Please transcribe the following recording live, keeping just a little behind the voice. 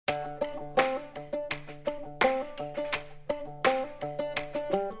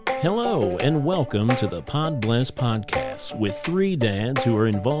Hello, and welcome to the Pod Bless Podcast with three dads who are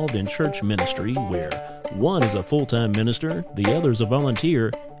involved in church ministry where one is a full-time minister, the other is a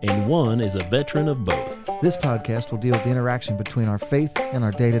volunteer, and one is a veteran of both. This podcast will deal with the interaction between our faith and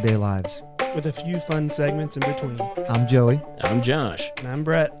our day-to-day lives. With a few fun segments in between. I'm Joey. I'm Josh. And I'm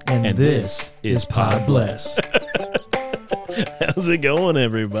Brett. And this is Pod Bless. How's it going,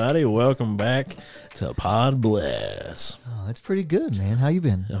 everybody? Welcome back to Pod Bless. Oh, that's pretty good, man. How you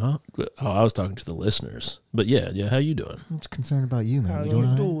been? Oh, I was talking to the listeners. But yeah, how you doing? I'm just concerned about you, man. How you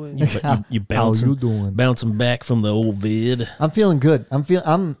you doing? doing? You bouncing, How you doing? bouncing back from the old vid. I'm feeling good. I'm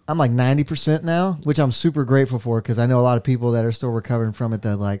like 90% now, which I'm super grateful for because I know a lot of people that are still recovering from it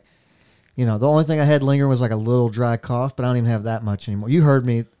that like, you know, the only thing I had lingering was like a little dry cough, but I don't even have that much anymore. You heard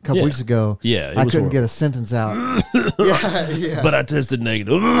me a couple weeks ago. Yeah, I couldn't get a sentence out. yeah. But I tested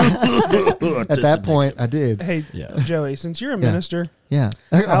negative. At that point, I did. Hey, Yeah. Joey, since you're a minister, Yeah.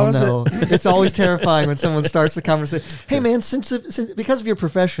 How is no. It's always terrifying when someone starts the conversation. Hey, man, since because of your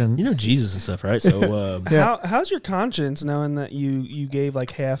profession. You know Jesus and stuff, right? So how's your conscience knowing that you gave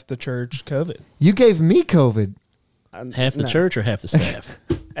like half the church COVID? You gave me COVID. half the No, church or half the staff?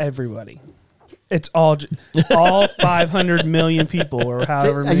 Everybody. It's all 500 million people or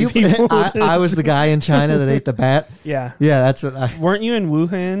however many people. I was the guy in China that ate the bat. Yeah. Yeah, that's what I. Weren't you in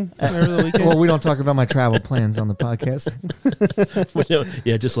Wuhan over the weekend? Well, we don't talk about my travel plans on the podcast.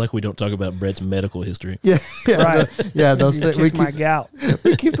 Yeah, just like we don't talk about Brett's medical history. Yeah, Right. Those Kick things my gout.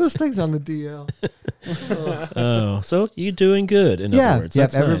 we keep those things on the DL. Oh, so you're doing good, in other words.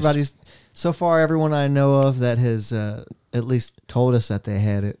 That's nice. Everybody's so far. Everyone I know of that has at least told us that they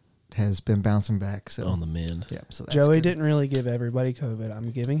had it has been bouncing back. So On the mend. yeah, so that's Joey good. didn't really give everybody COVID.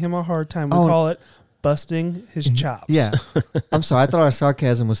 I'm giving him a hard time. We Oh. call it busting his chops. Yeah, I'm sorry. I thought our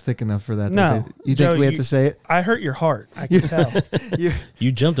sarcasm was thick enough for that. No, you think Joey, we have to say it? I hurt your heart. I can tell.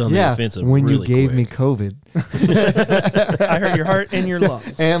 You jumped on the Yeah, offensive when really you gave quick. me COVID. I hurt your heart and your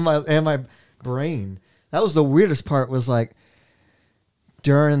lungs. and my brain. That was the weirdest part. Was like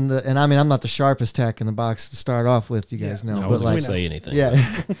during the, and I mean, I'm not the sharpest tack in the box to start off with. You guys know, I but wasn't like, going to say anything.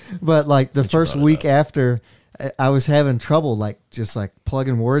 yeah, but like the Since you first brought it week up. after, I was having trouble like just like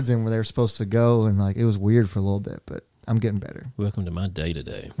plugging words in where they were supposed to go, and like it was weird for a little bit. But I'm getting better. Welcome to my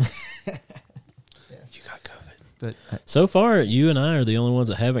day-to-day. You got COVID. But So far, you and I are the only ones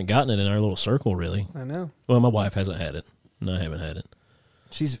that haven't gotten it in our little circle, really. I know. Well, my wife hasn't had it, and I haven't had it.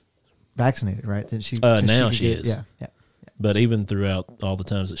 she's vaccinated, right? Did she? Now could she get- is. Yeah, yeah. But even throughout all the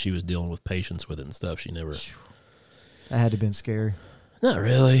times that she was dealing with patients with it and stuff, she never... That had to have been scary. Not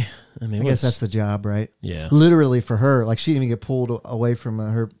really. I mean, I guess that's the job, right? Yeah. Literally for her, like she didn't even get pulled away from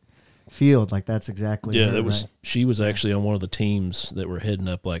her field. Like that's exactly. Yeah, her, that was. right? She was actually on one of the teams that were heading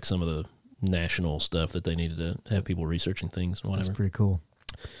up like some of the national stuff that they needed to have people researching things and That's whatever. pretty cool.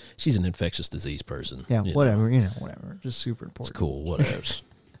 She's an infectious disease person. Yeah, you know. whatever. Whatever. Just super important. It's cool. Whatevs.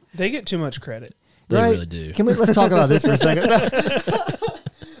 They get too much credit. They Right? really do. Let's talk about this for a second.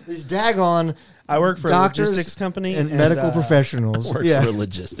 These daggone I work for doctors a logistics company and medical professionals. Work Yeah. for a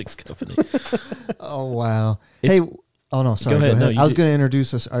logistics company. Oh wow. It's- Hey. Oh no. Sorry. Go ahead. No, I you was do- going to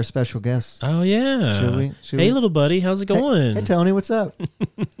introduce us, our special guest. Oh yeah. Should we? Should Hey, we? little buddy, how's it going? Hey Tony, what's up?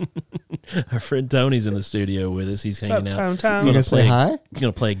 Our friend Tony's in the studio with us. He's What's up, hanging out. Tom Tom? You gonna say play- hi?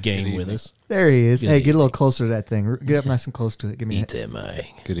 Gonna play a game Good with evening. us. There he is. Good Hey, get a evening. little closer to that thing. Get up nice and close to it. Give me. Eat that,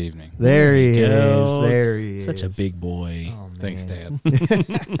 Mike. Good evening. There he Go. is. There he is. Such a big boy. Oh, man. Thanks, Dad.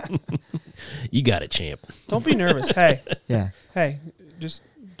 You got it, champ. Don't be nervous. Hey, Yeah. just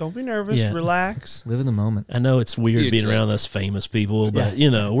don't be nervous. Yeah. Relax. Live in the moment. I know it's weird You being too. around us famous people, but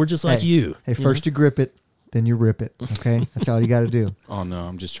Yeah. we're just like Hey. you. Hey, first you grip it, then you rip it. Okay, that's all you got to do. Oh no,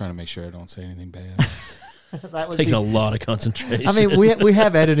 I'm just trying to make sure I don't say anything bad. That would Taking be- a lot of concentration. I mean, we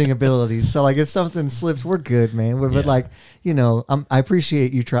have editing abilities, so like if something slips, we're good, man. But Yeah. like I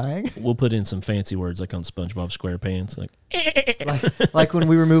appreciate you trying. we'll put in some fancy words like on SpongeBob SquarePants, like like when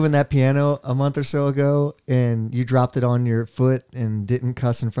we were moving that piano a month or so ago, and you dropped it on your foot and didn't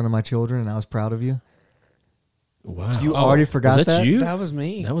cuss in front of my children, and I was proud of you. wow. You already forgot was that you? That was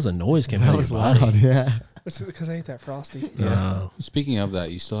me. That was a noise came That out was of your body. loud. Yeah, It's because I ate that Frosty. Oh. Speaking of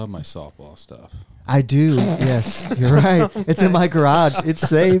that, you still have my softball stuff. I do. Yes, you're right. It's in my garage. It's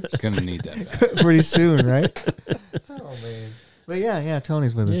safe. Gonna need that back. Pretty soon, right? Oh man. But yeah,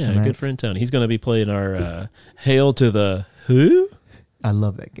 Tony's with us Yeah, tonight. good friend Tony. He's going to be playing our Hail to the Who? I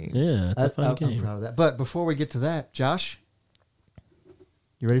love that game. Yeah, it's a fun I'm game. proud of that. But before we get to that, Josh,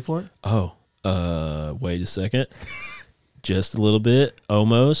 you ready for it? Oh, wait a second. Just a little bit.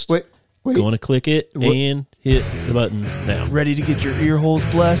 Almost. Wait. Going to click it What? and hit the button now. Ready to get your ear holes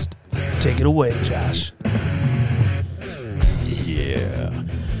blessed? Take it away, Josh. Yeah.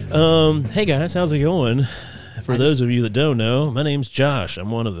 Hey guys, how's it going? For those of you that don't know, my name's Josh. I'm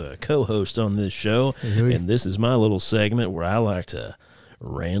one of the co-hosts on this show, and this is my little segment where I like to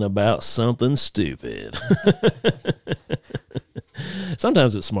rant about something stupid.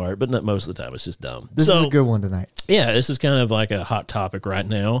 Sometimes it's smart, but not most of the time. It's just dumb. This is a good one tonight. Yeah, this is kind of like a hot topic right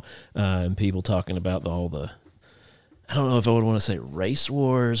now, and people talking about all the, I don't know if I would want to say race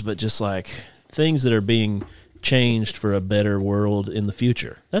wars, but just like things that are being changed for a better world in the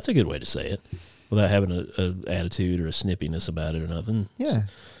future. That's a good way to say it, without having a attitude or a snippiness about it or nothing. Yeah.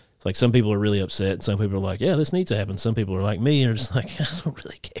 It's like some people are really upset, and some people are like, yeah, this needs to happen. Some people are like me, and are just like, I don't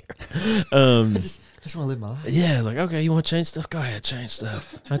really care. I just want to live my life. Yeah, like, okay, you want to change stuff? Go ahead, change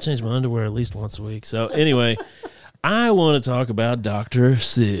stuff. I change my underwear at least once a week. So anyway, I want to talk about Dr.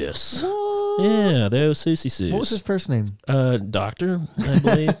 Seuss. What? Yeah, that was Susie Seuss. What was his first name? Doctor, I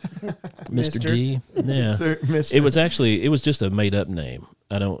believe. Mr. D. Yeah. Sir, Mr. It was just a made up name.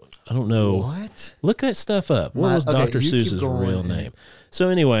 I don't know. What? Look that stuff up. What was Okay, Dr. you keep Seuss's going. real name? So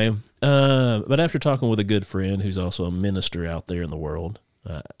anyway, but after talking with a good friend who's also a minister out there in the world,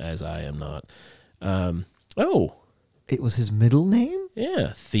 as I am not. It was his middle name?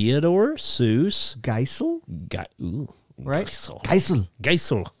 Yeah, Theodore Seuss. Geisel? Right? Geisel.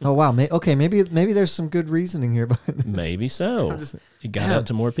 Geisel. Oh, wow. Okay, maybe there's some good reasoning here behind this. Maybe so. It got out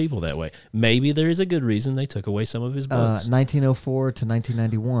to more people that way. Maybe there is a good reason they took away some of his books. 1904 to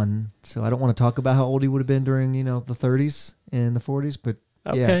 1991. So I don't want to talk about how old he would have been during, the 30s and the 40s, but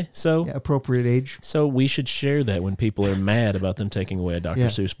Okay, so appropriate age. So we should share that when people are mad about them taking away a Dr.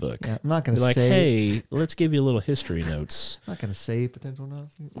 Seuss book. Yeah, I'm not going to like, say. hey, let's give you a little history notes. I'm not going to say potential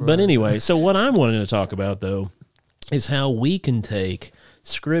notes. But anyway, so what I'm wanting to talk about, though, is how we can take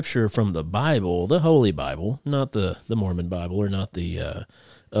scripture from the Bible, the Holy Bible, not the Mormon Bible or not the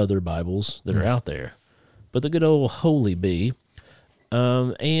other Bibles that are out there, but the good old Holy B.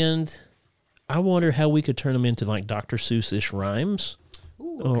 And I wonder how we could turn them into like Dr. Seuss-ish rhymes.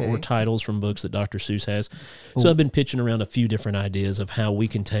 Or titles from books that Dr. Seuss has. So I've been pitching around a few different ideas of how we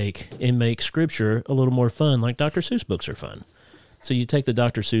can take and make scripture a little more fun, like Dr. Seuss books are fun. So you take the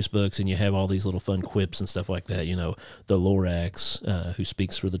Dr. Seuss books and you have all these little fun quips and stuff like that. The Lorax who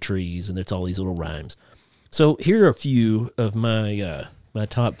speaks for the trees, and it's all these little rhymes. So here are a few of my my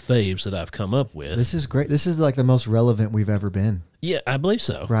top faves that I've come up with. This is great. This is like the most relevant we've ever been. Yeah, I believe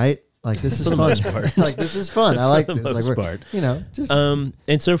so. Right? Like, this is For the fun. most part. Like, this is fun. I like For this. the Like, most part. just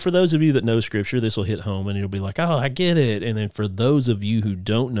And so for those of you that know Scripture, this will hit home, and it'll be like, oh, I get it. And then for those of you who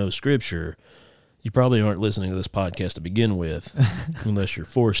don't know Scripture, you probably aren't listening to this podcast to begin with, unless you're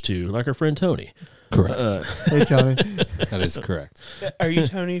forced to, like our friend Tony. Correct. hey, Tony. That is correct. Are you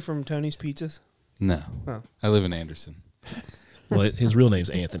Tony from Tony's Pizzas? No. Oh. I live in Anderson. Well, his real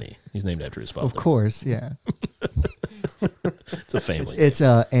name's Anthony. He's named after his father. Of course, yeah. It's a family. It's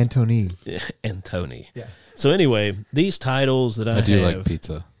Antony. Yeah, and Tony. Yeah. So anyway, these titles that I do have, like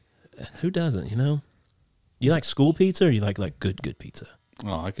pizza. Who doesn't, You like school pizza, or you like good pizza?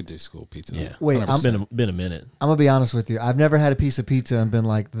 Oh, I could do school pizza. Yeah. Wait, 100%. Been a minute. I'm going to be honest with you. I've never had a piece of pizza and been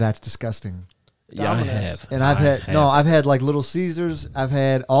like, that's disgusting. Yeah, I Domino's. have. And I've had like Little Caesars. I've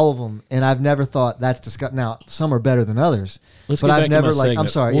had all of them, and I've never thought that's disgusting. Now, some are better than others. Let's but get I've back never to my segment. I'm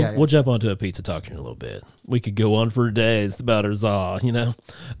sorry. We'll jump onto a pizza talk here in a little bit. We could go on for days about our za,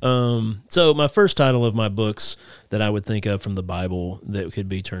 So my first title of my books that I would think of from the Bible that could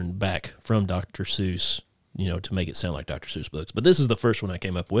be turned back from Dr. Seuss, to make it sound like Dr. Seuss books. But this is the first one I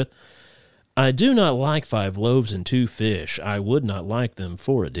came up with. I do not like 5 loaves and 2 fish. I would not like them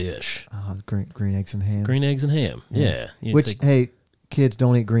for a dish. Green eggs and ham. Green eggs and ham. Yeah. Hey, kids,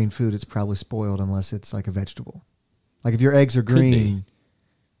 don't eat green food. It's probably spoiled unless it's like a vegetable. Like if your eggs are green,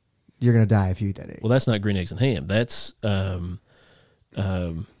 you're going to die if you eat that egg. Well, that's not green eggs and ham. That's, what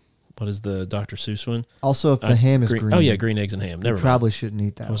is the Dr. Seuss one? Also, if the ham is green. Oh, yeah, green eggs and ham. Never you mind. probably shouldn't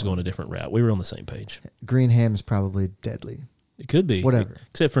eat that I was going a different route. We were on the same page. Green ham is probably deadly. It could be. Whatever.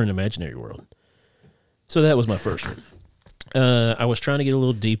 Except for an imaginary world. So that was my first one. I was trying to get a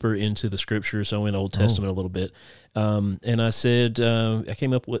little deeper into the scripture, so in Old Testament a little bit. And I said, I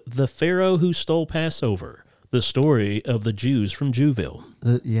came up with the Pharaoh who stole Passover, the story of the Jews from Jewville.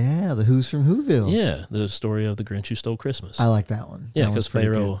 The Who's from Whoville. Yeah, the story of the Grinch who stole Christmas. I like that one. Yeah, That one's because pretty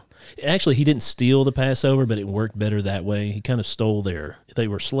Pharaoh, actually, he didn't steal the Passover, but it worked better that way. He kind of stole they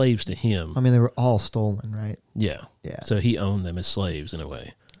were slaves to him. good. I mean, they were all stolen, right? Yeah. Yeah. So he owned them as slaves in a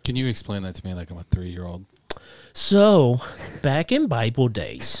way. Can you explain that to me like I'm a 3-year-old? So, back in Bible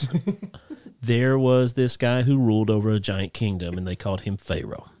days, there was this guy who ruled over a giant kingdom, and they called him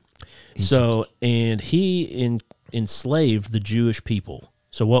Pharaoh. So, and he enslaved the Jewish people.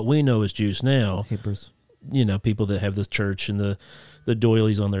 So what we know as Jews now, Hebrews. people that have the church and the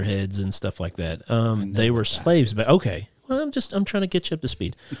doilies on their heads and stuff like that. They were slaves. But okay, well, I'm trying to get you up to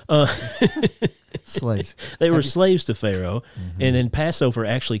speed. Slaves. They were slaves to Pharaoh, and then Passover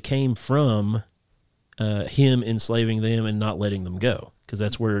actually came from him enslaving them and not letting them go, because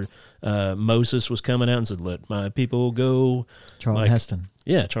that's where Moses was coming out and said, "Let my people go." Charlton Heston.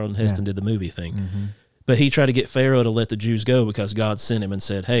 Yeah, Charlton Heston did the movie thing. Mm-hmm. But he tried to get Pharaoh to let the Jews go because God sent him and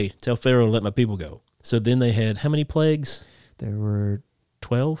said, "Hey, tell Pharaoh to let my people go." So then they had how many plagues? There were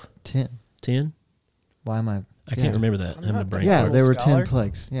 12? 10. 10? Why am I? I can't remember that. I'm a brain Yeah, fart. there were Scholar? 10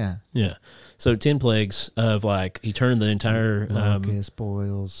 plagues. Yeah. Yeah. So 10 plagues of he turned the entire Locust,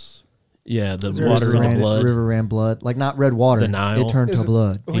 boils. the Is there a water into Ran, blood. River ran blood. Like not red water. The Nile. It turned Is to it-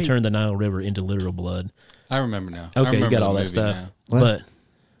 blood. He Wait. turned the Nile River into literal blood. I remember now. I Okay, you remember got all the that movie stuff. now. What? But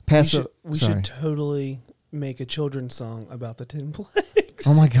We Sorry. should totally make a children's song about the 10 plagues.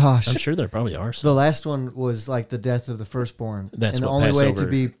 Oh my gosh. I'm sure there probably are some. The last one was like the death of the firstborn. That's and the what only way to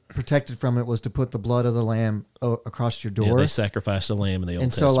Passover- be protected from it was to put the blood of the lamb across your Yeah, door. they sacrificed a lamb in the Old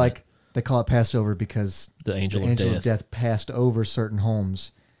and Testament. so like they call it Passover because the angel, the angel of death. passed over certain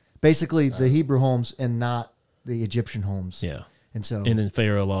homes. Basically the Hebrew homes and not the Egyptian homes. Yeah. And so And then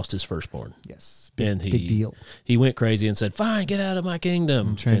Pharaoh lost his firstborn. yes. And Big deal. He went crazy and said, "Fine, get out of my kingdom."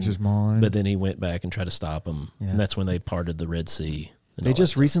 And changed his mind. But then he went back and tried to stop him. Yeah. And that's when they parted the Red Sea. and They all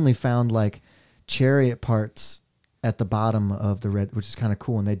just that recently found like chariot parts at the bottom of the red, which is kind of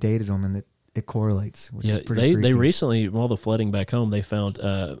cool. And they dated them, and it correlates, which stuff. is Yeah, pretty they freaky. recently, while the flooding back home, they found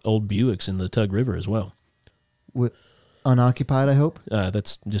old Buicks in the Tug River as well. With unoccupied, I hope.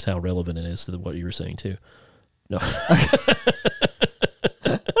 That's just how relevant it is to what you were saying too. No,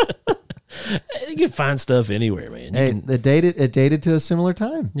 you can find stuff anywhere, man. You Hey, can- it dated to a similar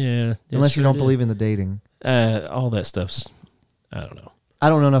time. yeah, Unless you don't believe in the dating. all that stuff's. I don't know. I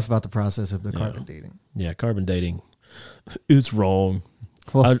don't know enough about the process of the Yeah. carbon dating. Yeah, carbon dating. It's wrong.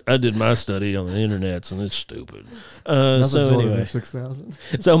 Well, I did my study on the internet, and it's stupid. nothing's So older than anyway, 6,000.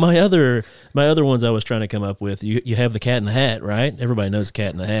 so my other ones I was trying to come up with. You have the Cat in the Hat, right? Everybody knows the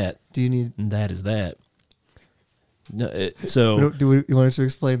Cat in the Hat, Do you need? and that is that. No, You want us to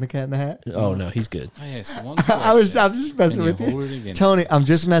explain the Cat in the Hat? oh no, he's good. I asked one I'm question. just messing Can with you you, hold it against Tony. I'm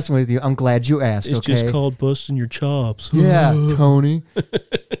just messing with you. I'm glad you asked. It's okay. just called busting your chops. Yeah, Tony.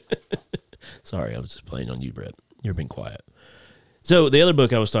 Sorry, I was just playing on you, Brett. You're being quiet. So the other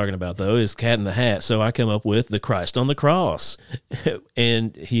book I was talking about, though, is Cat in the Hat. So I come up with The Christ on the Cross.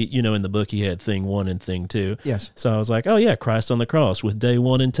 And he, in the book, he had thing 1 and thing 2. Yes. So I was like, oh, yeah, Christ on the Cross with day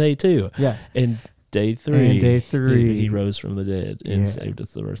 1 and day 2. Yeah. And day 3. And day 3. He rose from the dead and Yeah. saved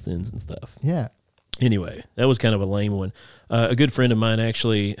us of our sins and stuff. Yeah. Anyway, that was kind of a lame one. A good friend of mine,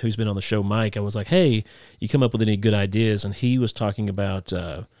 actually, who's been on the show, Mike, I was like, hey, you come up with any good ideas? And he was talking about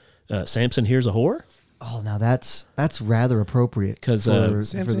Samson Here's a Whore. Oh, now that's rather appropriate 'Cause, for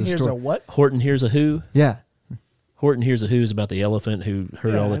Samson the here's a story. what? Horton Here's a Who. Yeah. Horton Here's a Who is about the elephant who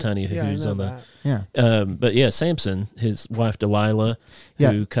heard all the tiny yeah, I who's know on the. that. Yeah. But yeah, Samson, his wife Delilah,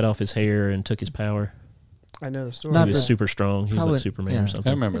 Yeah. who cut off his hair and took his power. I know the story. Not He was the- super strong. He was Probably- like Superman yeah. or I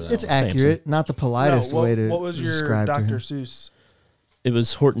something. remember It's, that it's one. accurate, not the politest No, way to what was your describe to Dr. him. Seuss? It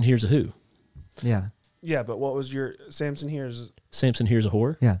was Horton Here's a Who. Yeah. Yeah, but what was your Samson here's? Samson Here's a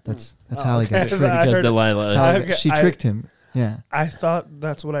Whore. Yeah, that's Oh, how he got okay. tricked. I Because heard- Delilah, How Okay, she I- tricked him. Yeah. I thought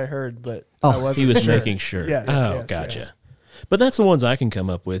that's what I heard, but Oh, I wasn't he was sure. making sure. Yes, oh, yes, gotcha. yes. But that's the ones I can come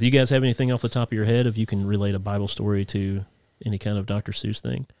up with. You guys have anything off the top of your head if you can relate a Bible story to any kind of Dr. Seuss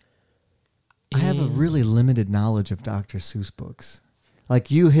thing? I have a really limited knowledge of Dr. Seuss books. Like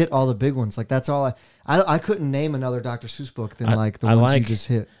you hit all the big ones. Like that's all I couldn't name another Dr. Seuss book than like the ones you just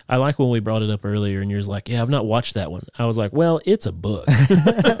hit. I like when we brought it up earlier and you're like, yeah, I've not watched that one. I was like, well, it's a book.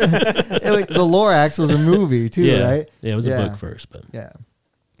 Like, the Lorax was a movie too, yeah. right? Yeah, it was a book first, but Yeah.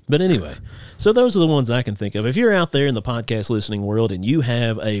 But anyway, so those are the ones I can think of. If you're out there in the podcast listening world and you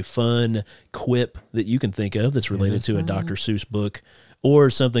have a fun quip that you can think of that's related to a Dr. Seuss book or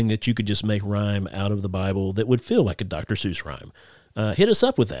something that you could just make rhyme out of the Bible that would feel like a Dr. Seuss rhyme, hit us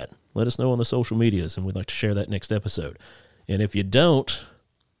up with that. Let us know on the social medias, and we'd like to share that next episode. And if you don't,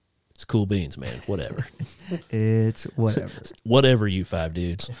 it's cool beans, man. Whatever. It's whatever. Whatever, you 5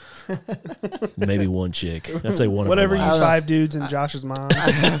 dudes. Maybe one chick. I'd say one Whatever of you our wives. 5 dudes and Josh's mom.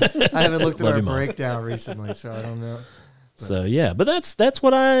 I haven't looked at Love our you, Mom. breakdown recently, so I don't know. So yeah, but that's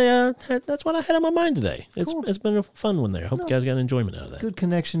what I had on my mind today. It's been a fun one there. I hope you guys got enjoyment out of that. Good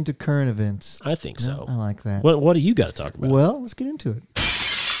connection to current events. I think so. I like that. What do you got to talk about? Well, let's get into it.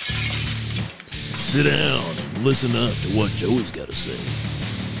 Sit down and listen up to what Joey's got to say.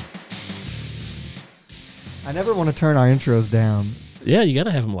 I never want to turn our intros down Yeah, you got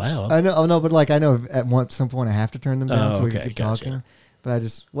to have them loud. I know. Oh no, but like I know at some point I have to turn them down Oh, so we can okay, keep gotcha. talking. But I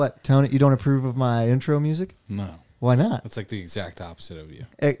just Tony, you don't approve of my intro music? No, Why not? that's like the exact opposite of you.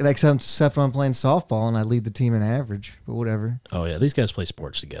 Except when I'm playing softball and I lead the team in average, but whatever. Oh, yeah. These guys play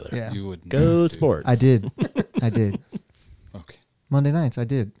sports together. Yeah, You would Go not do- sports. I did. I did. Okay. Monday nights, I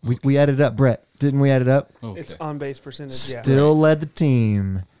did. We added up, Brett. Didn't we add it up? Okay. It's on base percentage. Yeah. Still led the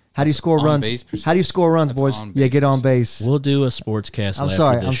team. How do you score on runs? base percentage. How do you score runs, That's boys? on Yeah, base get on percentage. base. We'll do a sports cast I'm after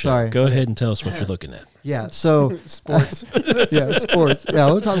sorry, this I'm show. sorry. Go ahead and tell us what you're looking at. Yeah, so Sports. yeah, sports. Yeah,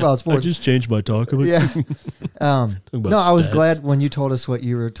 we'll talk about sports. changed my talk. Yeah. about No, I was stats. glad when you told us what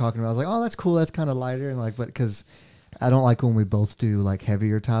you were talking about. I was like, oh, that's cool. That's kind of lighter, and like, but because I don't like when we both do like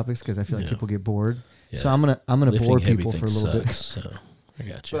heavier topics because I feel like Yeah. people get bored. So Yeah. I'm gonna Lifting bore heavy people for a things little bit. sucks, So I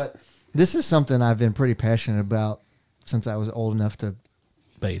got you. But this is something I've been pretty passionate about since I was old enough to.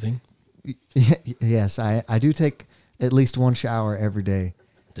 Bathing. Yes, I do take at least one shower every day.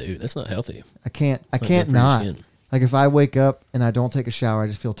 Dude, that's not healthy. I can't not good can't for your not. skin. Like if I wake up and I don't take a shower, I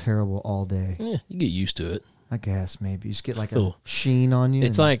just feel terrible all day. Yeah, you get used to it. I guess maybe you just get like a Cool. sheen on you.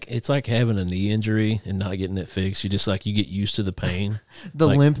 It's and like having a knee injury and not getting it fixed. You just you get used to the pain. the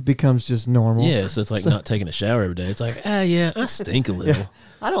like- limp becomes just normal. Yeah, so it's like not taking a shower every day. It's like, yeah, I stink a little.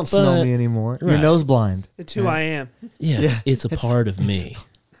 I don't smell But- me anymore. You're right. nose blind. It's who I am. Yeah, Yeah, it's a part of me.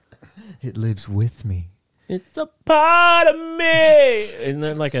 It lives with me. It's a part of me. Isn't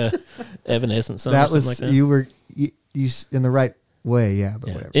that like a Evanescence song? or That something was like that? you were you in the right way. Yeah, but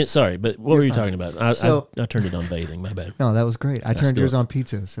Yeah. whatever. Sorry, but what You're were you fine. talking about? So- I turned it on bathing. My bad. No, that was great. I That's turned yours still- on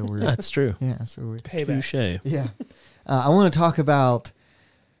pizza, so we're That's true. yeah, so we're Payback. Touche. yeah. I want to talk about.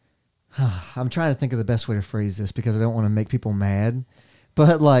 I'm trying to think of the best way to phrase this because I don't want to make people mad,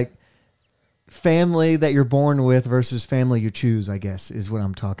 but like family that you're born with versus family you choose, I guess, is what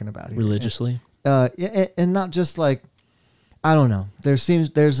I'm talking about here. Religiously. And not just like I don't know. There's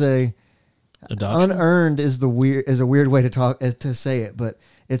a Adoption. unearned is a weird way to say it, but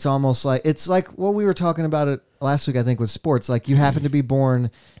it's almost like it's like what we were talking about it last week. I think with sports, like you happen to be born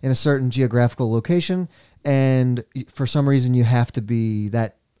in a certain geographical location, and for some reason you have to be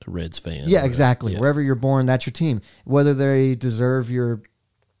that. A Reds fan. Yeah, or- exactly. yeah. Wherever you're born, that's your team, whether they deserve your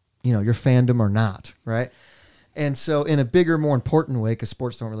fandom or not, right? And so, in a bigger, more important way, because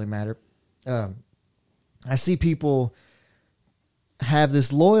sports don't really matter, I see people have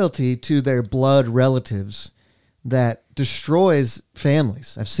this loyalty to their blood relatives that destroys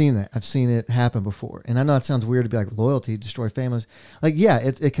families. I've seen that. I've seen it happen before. And I know it sounds weird to be like loyalty, destroy families. Like, yeah,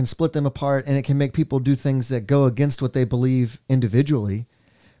 it can split them apart and it can make people do things that go against what they believe individually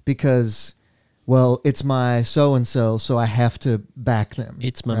because, well, it's my so-and-so, so I have to back them.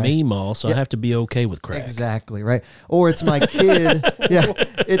 It's my right? Meemaw, so Yeah. I have to be okay with crack. Exactly, right. Or it's my kid. Yeah,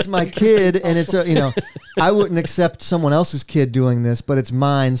 it's my kid, and it's I wouldn't accept someone else's kid doing this, but it's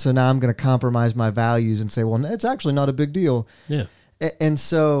mine, so now I'm going to compromise my values and say, well, it's actually not a big deal. Yeah. And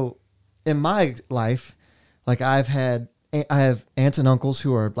so, in my life, like I have aunts and uncles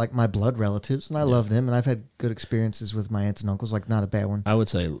who are like my blood relatives, and I love them, and I've had good experiences with my aunts and uncles, like not a bad one. I would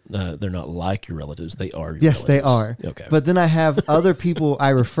say they're not like your relatives. They are your Yes, they relatives. are. Okay. But then I have other people I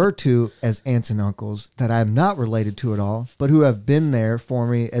refer to as aunts and uncles that I'm not related to at all, but who have been there for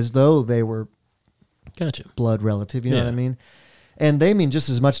me as though they were Gotcha. blood relative. You know Yeah. what I mean? And they mean just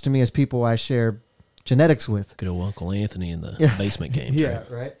as much to me as people I share genetics with. Good old Uncle Anthony in the Yeah. basement game. Yeah,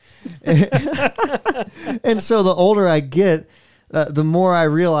 right. And so the older I get, the more I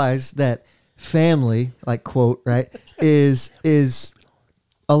realize that family, like quote, right, is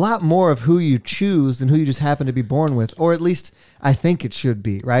a lot more of who you choose than who you just happen to be born with, or at least I think it should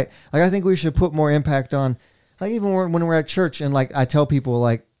be, right? Like I think we should put more impact on, like even when we're at church and like I tell people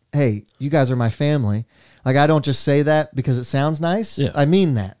like, hey, you guys are my family. Like I don't just say that because it sounds nice. Yeah. I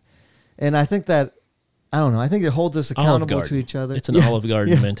mean that. And I think that, I don't know, I think it holds us Olive accountable Garden. to each other. It's an Olive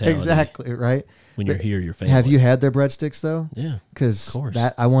Garden mentality. Exactly, right? When you're But here, your family. Have you had their breadsticks though? Yeah. Because Of course.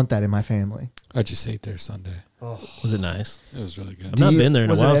 that I want that in my family. I just ate there Sunday. Was it nice? It was really good. I've not you- been there in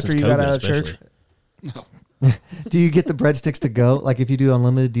a was it while after since you got COVID, out of church? especially. No, Do you get the breadsticks to go? Like if you do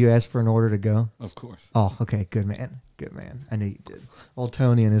unlimited, do you ask for an order to go? of course. Oh, okay, good man, good man. I knew you did. Old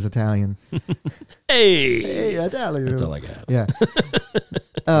Tony and his Italian. Hey, Hey, Italian. that's all I got. Yeah.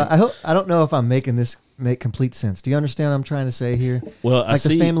 I don't know if I'm making this make complete sense. Do you understand what I'm trying to say here? Well, I Like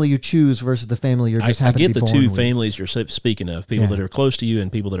see. the family you choose versus the family you're just I happen get to be the born two with. families you're speaking of, people Yeah. that are close to you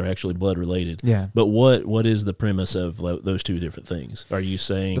and people that are actually blood related. Yeah. But what is the premise of those two different things? Are you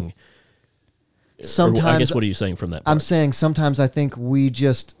saying sometimes I guess what are you saying from that part? I'm saying sometimes I think we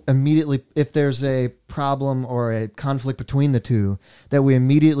just immediately, if there's a problem or a conflict between the two, that we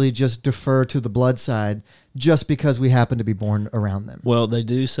immediately just defer to the blood side just because we happen to be born around them. Well, they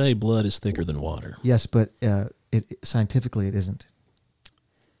do say blood is thicker than water. Yes, but scientifically it isn't.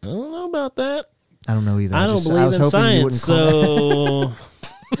 I don't know about that. I don't know either. I don't believe in science, so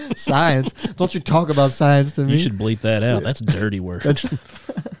science. Don't you talk about science to me. you should bleep that out. That's dirty work.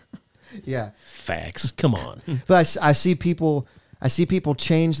 Yeah. Facts. Come on. But I see people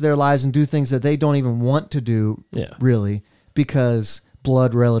change their lives and do things that they don't even want to do, Yeah. really, because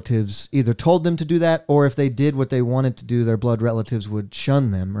blood relatives either told them to do that, or if they did what they wanted to do, their blood relatives would shun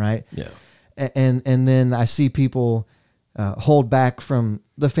them, right? Yeah. And then I see people hold back from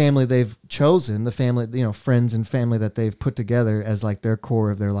the family they've chosen, the family, friends and family that they've put together as like their core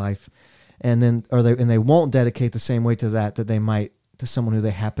of their life, and they won't dedicate the same way to that they might to someone who they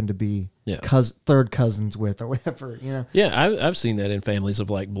happen to be third cousins with or whatever, Yeah, I've seen that in families of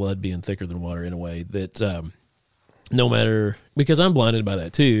like blood being thicker than water in a way that no matter, because I'm blinded by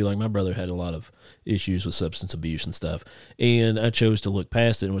that too. Like my brother had a lot of issues with substance abuse and stuff, and I chose to look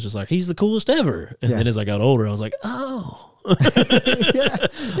past it and was just like, he's the coolest ever. And then as I got older, I was like, oh,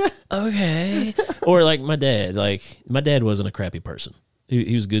 okay. Or like my dad wasn't a crappy person.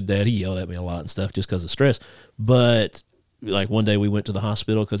 He was a good dad. He yelled at me a lot and stuff just because of stress. But like one day we went to the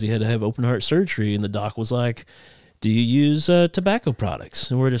hospital because he had to have open heart surgery, and the doc was like, do you use tobacco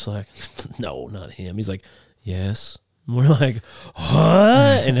products? And we're just like, no, not him. He's like, yes. And we're like,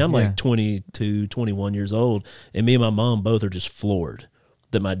 what? And I'm like 22, 21 years old, and me and my mom both are just floored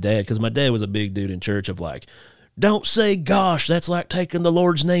that my dad, because my dad was a big dude in church of like, don't say gosh, that's like taking the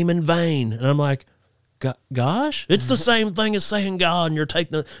Lord's name in vain. And I'm like, gosh? It's the same thing as saying God, and you're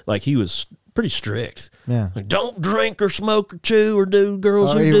taking the, like, he was pretty strict. Yeah. Like, don't drink or smoke or chew or do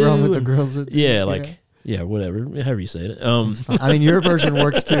girls who do. Wrong with the girls that do. Yeah, like, yeah, whatever, however you say it. I mean, your version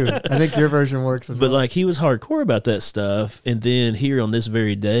works too. I think your version works as well. But like, he was hardcore about that stuff, and then here on this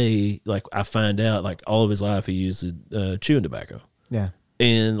very day, like, I find out like all of his life he used chewing tobacco. Yeah.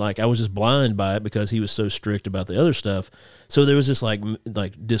 And like, I was just blind by it because he was so strict about the other stuff. So there was this like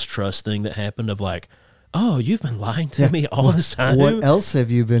distrust thing that happened of like, oh, you've been lying to me all this time. What else have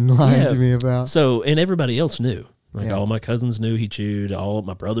you been lying to me about? So, and everybody else knew. Like all my cousins knew he chewed. All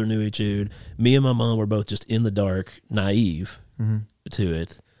my brother knew he chewed. Me and my mom were both just in the dark, naive to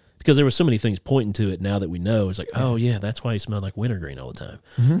it, because there were so many things pointing to it. Now that we know, it's like, oh yeah, that's why he smelled like wintergreen all the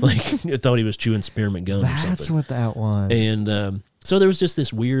time. Like I thought he was chewing spearmint gum. That's or something. what that was. And so there was just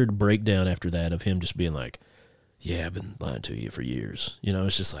this weird breakdown after that of him just being like, yeah, I've been lying to you for years.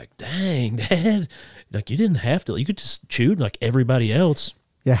 It's just like, dang, Dad, like you didn't have to. You could just chew like everybody else.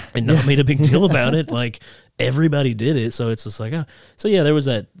 Yeah. And not made a big deal about it. Like everybody did it. So it's just like, oh. So yeah, there was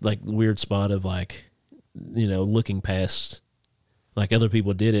that like weird spot of like, looking past, like other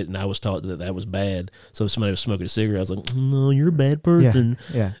people did it, and I was taught that was bad. So if somebody was smoking a cigarette, I was like, no, you're a bad person.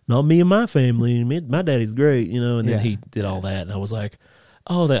 Yeah. Not me and my family. My daddy's great, and then he did all that. And I was like,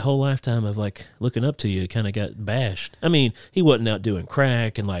 oh, that whole lifetime of like looking up to you kind of got bashed. I mean, he wasn't out doing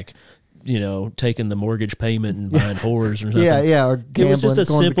crack and like, taking the mortgage payment and buying whores or something. Yeah, or gambling, it was just a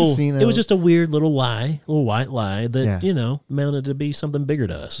going simple, to the casino. it was just a weird little lie, little white lie that, amounted to be something bigger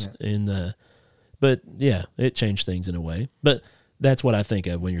to us. Yeah. And, but yeah, it changed things in a way. But that's what I think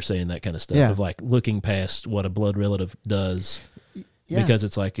of when you're saying that kind of stuff of like looking past what a blood relative does. Yeah. Because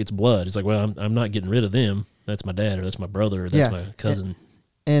it's like, it's blood. It's like, well, I'm not getting rid of them. That's my dad, or that's my brother, or that's my cousin.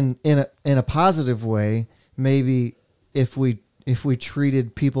 And in a positive way, maybe if we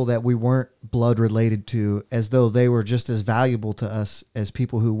treated people that we weren't blood related to as though they were just as valuable to us as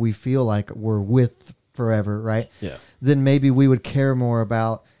people who we feel like we're with forever, right? Yeah. Then maybe we would care more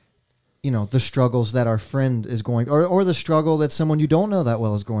about, the struggles that our friend is going, or the struggle that someone you don't know that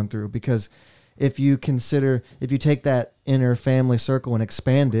well is going through. Because if you take that inner family circle and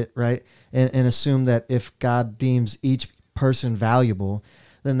expand it, right, and assume that if God deems each person valuable,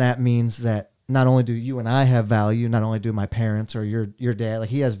 then that means that not only do you and I have value, not only do my parents or your dad, like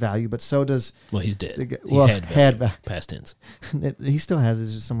he has value, but so does. Well, he's dead. He had value. Past tense. He still has it,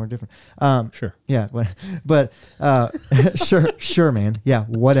 it's just somewhere different. Sure. Yeah, but sure, man. Yeah,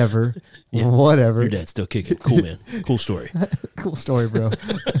 whatever. Yeah. Whatever. Your dad's still kicking. Cool, man. Cool story. Cool story, bro.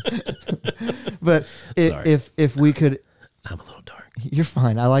 But if we could, I'm a little dark. You're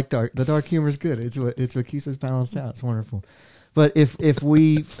fine. I like dark. The dark humor is good. It's what keeps us balanced out. It's wonderful. But if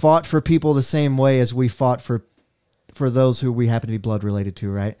we fought for people the same way as we fought for those who we happen to be blood related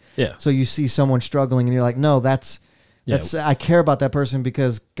to, right? Yeah. So you see someone struggling and you're like, no, that's Yeah. I care about that person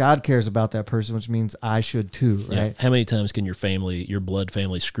because God cares about that person, which means I should too, right? Yeah. How many times can your blood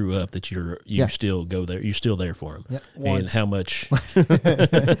family screw up that you Yeah. still go there? You're still there for them. Yeah. And Once. how much?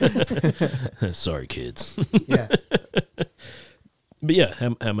 Sorry, kids. Yeah. But yeah,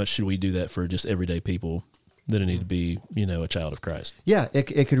 how much should we do that for just everyday people that need to be, a child of Christ? Yeah, it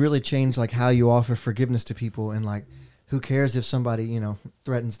could really change like how you offer forgiveness to people, and like who cares if somebody,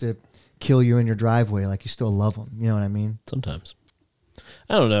 threatens to kill you in your driveway, like you still love them. You know what I mean? Sometimes.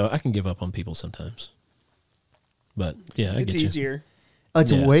 I don't know. I can give up on people sometimes. But yeah, I It's get you. easier.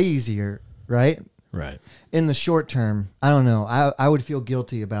 It's Yeah. way easier, right? Right. In the short term, I don't know. I would feel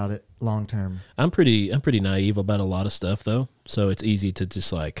guilty about it long term. I'm pretty naive about a lot of stuff though. So it's easy to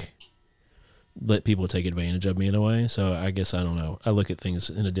just like let people take advantage of me in a way. So I guess I don't know. I look at things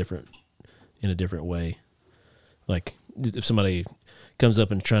in a different way. Like if somebody comes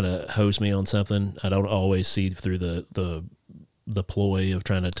up and trying to hose me on something, I don't always see through the ploy of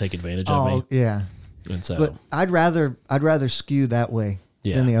trying to take advantage of me. Yeah. And so But I'd rather skew that way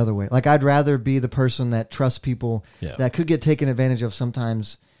Yeah. than the other way. Like I'd rather be the person that trusts people Yeah. that could get taken advantage of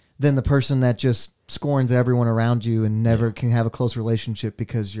sometimes than the person that just scorns everyone around you and never can have a close relationship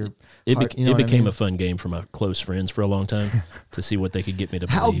because you're. it you know what I became mean? a fun game for my close friends for a long time to see what they could get me to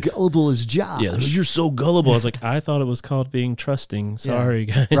How believe. gullible is Josh? Yeah, they're like, you're so gullible. I was like, I thought it was called being trusting. Sorry,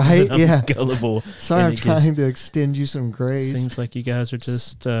 guys. Right? that I'm Yeah. gullible. Sorry, And I'm it gives- trying to extend you some grace. Seems like you guys are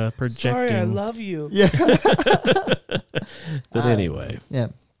just projecting. Sorry, I love you. Yeah. But anyway, Yeah.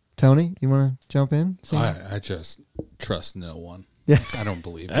 Tony, you want to jump in? I just trust no one. Yeah. I don't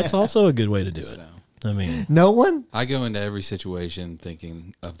believe it. that's also a good way to do it. So I mean, No one? I go into every situation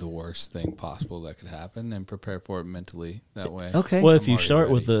thinking of the worst thing possible that could happen and prepare for it mentally that way. Okay. well, if I'm you already start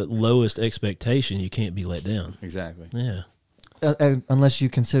with ready. the lowest expectation, you can't be let down. Exactly. Yeah. Unless you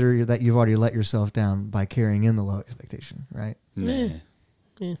consider that you've already let yourself down by carrying in the low expectation, right? Nah.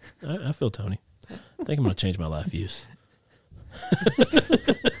 Yeah, I feel Tony. I think I'm going to change my life views.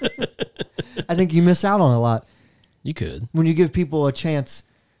 I think you miss out on a lot You could. when you give people a chance.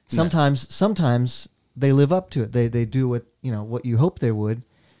 Sometimes they live up to it. They do what you hope they would,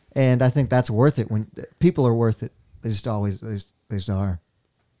 and I think that's worth it. When people are worth it, they just are.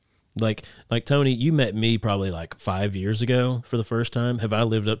 Like Tony, you met me probably like 5 years ago for the first time. Have I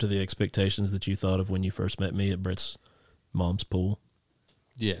lived up to the expectations that you thought of when you first met me at Brett's mom's pool?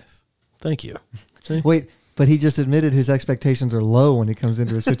 Yes. Thank you. See? Wait, but he just admitted his expectations are low when he comes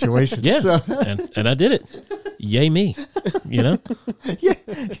into a situation. Yeah, So, and I did it. Yay me,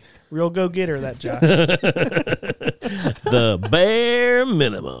 Real go getter, that Josh. the bare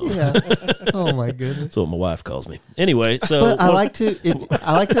minimum. yeah. Oh my goodness. That's what my wife calls me. Anyway, so But I like to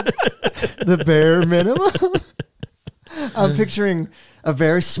the bare minimum. I'm picturing a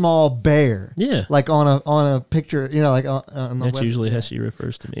very small bear. Yeah. Like on a picture, like on the that's web. usually how she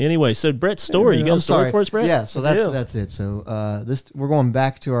refers to me. Anyway, so Brett's story. You got I'm a story sorry. for us, Brett? Yeah, so I do. that's it. So we're going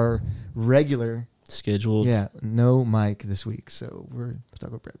back to our regular Scheduled. no mic this week. So we're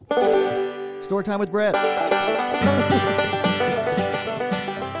stuck with Brett. Story time with Brett.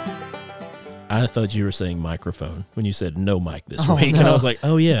 I thought you were saying microphone when you said no mic this Oh, week. no. And I was like,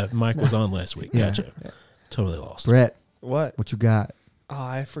 oh, yeah, Mike was on last week. Yeah. Gotcha. Totally lost. Brett, What? what you got? Oh,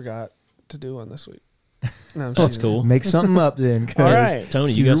 I forgot to do one this week. No, I'm That's teasing. cool. Make something up then. 'cause All right.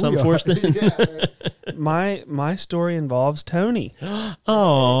 Tony, you here got something we for are. us then? Yeah. My story involves Tony. Aww.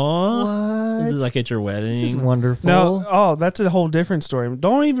 What? Is it like at your wedding? This is wonderful. No, oh, that's a whole different story.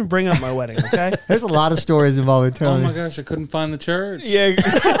 Don't even bring up my wedding, okay? There's a lot of stories involving Oh Tony. my gosh, I couldn't find the church. Yeah.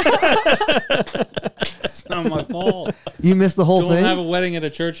 It's not my fault. You missed the whole Don't thing. have a wedding at a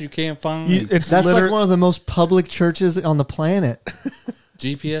church you can't find. It's That's like literally one of the most public churches on the planet.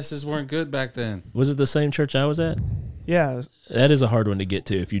 GPSs weren't good back then. Was it the same church I was at? yeah. That is a hard one to get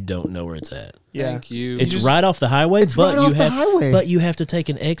to if you don't know where it's at. Yeah. Thank you. It's right off the highway, It's but right you off the have highway. but you have to take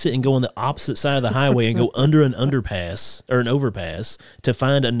an exit and go on the opposite side of the highway and go under an underpass or an overpass to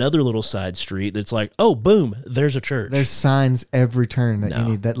find another little side street that's like, oh, boom, there's a church. There's signs every turn that you No.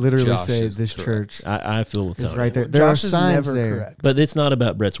 need that literally Josh say is this correct. church I feel with is Tony. right there. There Josh are is signs never there. correct. But it's not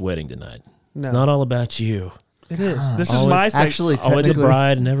about Brett's wedding tonight. No. It's not all about you. It is. This is Always- my segment. Actually, Always a technically,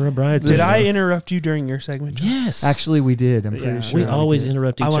 bride, never a bride. Did I interrupt you during your segment? Josh? Yes. actually, we did. I'm pretty Yeah. sure we always did.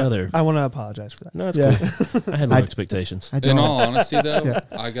 interrupt each other. I want to apologize for that. No, it's Yeah. cool. I had low I- expectations. I In don't. all honesty, though, Yeah.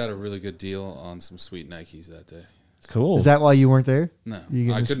 I got a really good deal on some sweet Nikes that day. Cool. Is that why you weren't there? No,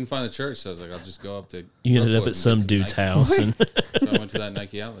 You I just- couldn't find the church, so I was like, I'll just go up to. you ended Brookwood up at and some get dude's Nikes. house. And So I went to that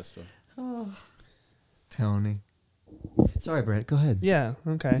Nike outlet store. Tony. Sorry, Brett. Go ahead. Yeah.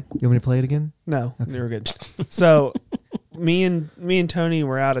 Okay. You want me to play it again? No, you were good. So, me and Tony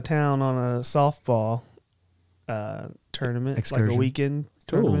were out of town on a softball tournament, like Excursion. a weekend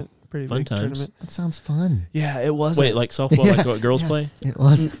Cool. tournament, pretty Fun big times. tournament. That sounds fun. Yeah, it was. Wait, like softball, like what girls play? It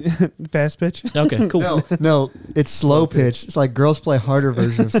was. fast pitch. Okay, cool. No, it's slow pitch. It's like girls play harder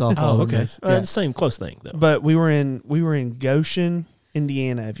version of softball. Oh, than okay. this. It's the same close thing though. But we were in Goshen,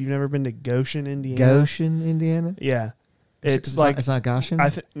 Indiana. If you've never been to Goshen, Indiana, Goshen, Indiana. yeah, it's It's like not, it's not Goshen. I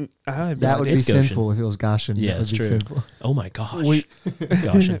don't know, that would be It's Goshen. sinful if it was Goshen. Yeah, that would it's be true. sinful. Oh my gosh. we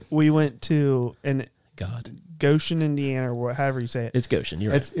Gosh, we went to an God. Goshen, Indiana, or however you say it, It's Goshen.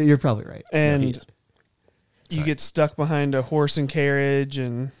 You're right. You're probably right. and he is. you Sorry. get stuck behind a horse and carriage,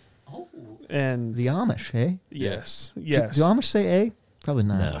 and The Amish, hey? yes, Do yes. Amish say A? Probably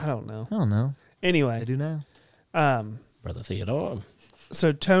not. No. I don't know. I don't know. They Anyway, do now. Brother Theodore.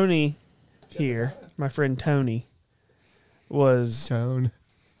 so Tony here, my friend Tony, was Tone.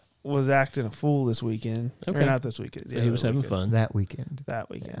 acting a fool this weekend. Okay. Or not this weekend. So the he other was having weekend. fun. That weekend. That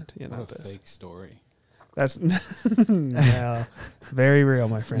weekend. Yeah, What not a this. fake story. That's no, very real,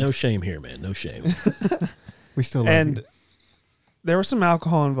 my friend. No shame here, man. No shame. We still love And you. there was some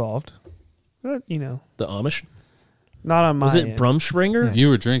alcohol involved. But, The Amish? not on my Was it end. Brumspringer? You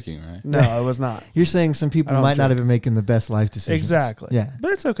were drinking, right? No, it was not. You're saying some people I don't might not drink. have been making the best life decisions. Exactly. Yeah.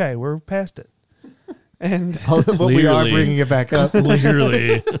 But it's okay. We're past it. And But we are Clearly. bringing it back up.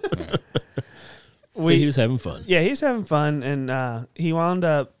 Clearly. So we, he was having fun. yeah, he's having fun, and he wound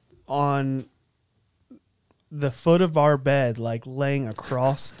up on the foot of our bed, like laying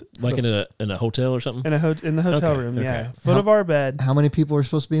across, Like in a hotel or something? in the hotel Okay, room. okay. Yeah, foot of our bed. How many people are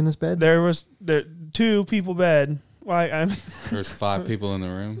supposed to be in this bed? There was 2 people bed. Why? I mean, There's 5 people in the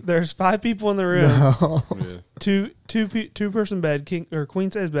room. there's 5 people in the room. No. Yeah. two person bed, king or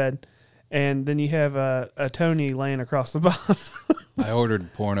queen size bed, and then you have a Tony laying across the bottom. I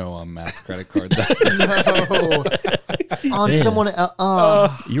ordered porno on Matt's credit card. That No. On Man. someone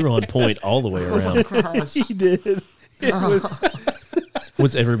else. You were on point all the way around. He did. It was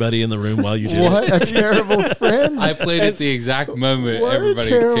Was everybody in the room while you did it? What a terrible friend. I played at the exact moment What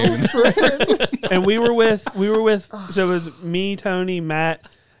everybody a came in. terrible friend. and we were with so it was me, Tony, Matt,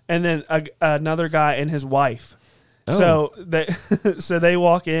 and then another guy and his wife. Oh. So they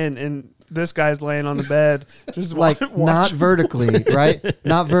walk in and this guy's laying on the bed, just Like watch. not vertically, right?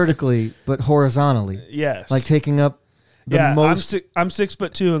 Not vertically, but horizontally. Yes, Like taking up the yeah. most. I'm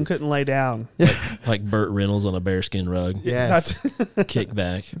 6'2" and couldn't lay down. Like Burt Reynolds on a bearskin rug. Yes. That's Kick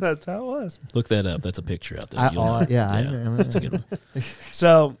back. that's how it was. Look that up. That's a picture out there. I You'll- that's a good one.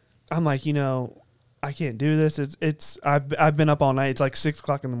 So I'm like, I can't do this. It's I've been up all night. It's like 6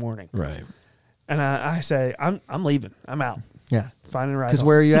 o'clock in the morning, Right. and I say I'm leaving. I'm out. Yeah. Finding a ride. Because home.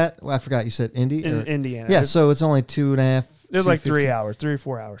 where are you at? Well, I forgot. You said Indy? in or- Indiana? Yeah, so it's only 2.5. It was like 3 2:50. hours, 3 or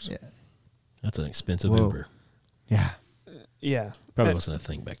 4 hours. Yeah. That's an expensive Whoa. Uber. Yeah. Yeah. Probably And- wasn't a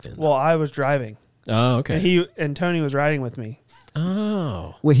thing back then. Well, I was driving, Oh, okay. and he and Tony was riding with me.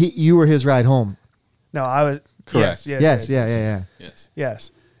 Oh. Well, you were his ride home. No, I was Correct. Yes, Yeah. Yes.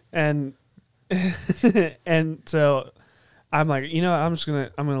 yes. And and so I'm like, I'm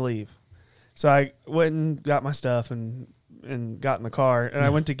gonna leave. So I went and got my stuff and got in the car, and I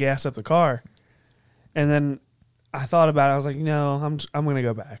went to gas up the car, and then I thought about it. I was like, I'm gonna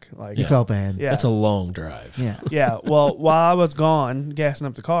go back. Like, You felt bad. yeah, That's a long drive. Yeah. yeah. Well, while I was gone gassing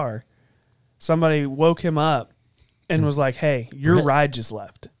up the car, somebody woke him up and was like, "Hey, your What? ride just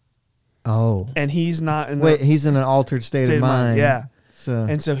left," Oh. and he's not in the Wait, he's in an altered state of mind. Yeah. So.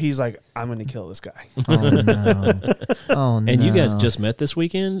 And so he's like, "I'm gonna kill this guy." Oh no. Oh no. And you guys just met this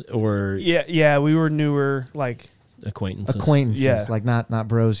weekend or Yeah. We were newer, like, acquaintances? acquaintances, Yeah. like not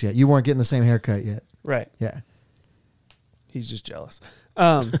bros yet. You weren't getting the same haircut yet. right. Yeah. He's just jealous.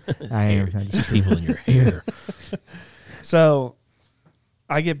 I am. I just- People in your hair. So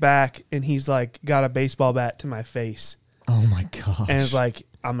I get back and he's like got a baseball bat to my face Oh my gosh. and is like,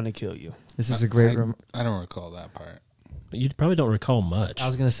 "I'm gonna kill you." This is a great. I don't recall that part. You probably don't recall much. I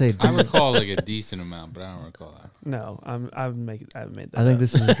was gonna say. I recall like a decent amount, but I don't recall that. No, I've made that. I think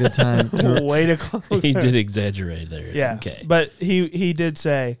this is a good time to. way to close. He did exaggerate there. Yeah. Okay. But he did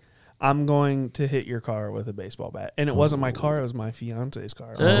say, "I'm going to hit your car with a baseball bat," and it wasn't my car; it was my fiance's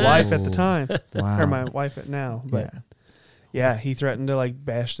car, my wife at the time, Wow. or my wife at now. But Yeah. yeah, he threatened to like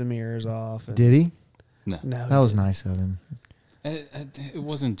bash the mirrors off. And Did he? No. No, That was nice of him. It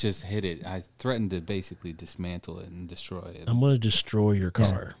wasn't just hit it. I threatened to basically dismantle it and destroy it. I'm going to destroy your Yeah.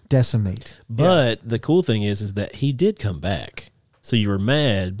 car. Decimate. But the cool thing is that he did come back. So you were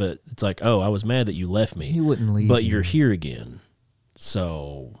mad, but it's like, oh, I was mad that you left me. He wouldn't leave. But you. you're here again.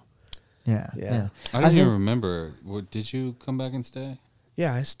 So Yeah. Yeah. Yeah. I don't think- even remember. Did you come back and stay?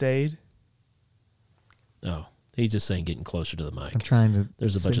 Yeah, I stayed. oh. He's just saying getting closer to the I'm mic. trying to.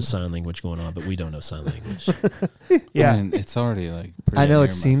 There's a bunch of signal. sign language going on, but we don't know sign language. Yeah. And it's already like. Pretty I know near it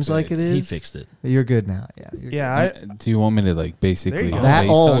my seems like it face. is. He fixed it. You're good now. Yeah. You're Yeah. Do you want me to like There basically you go. That face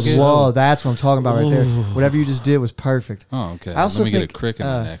oh hug it? whoa, that's what I'm talking about right there. Ooh. Whatever you just did was perfect. Oh, okay. I also Let me get a think, crick in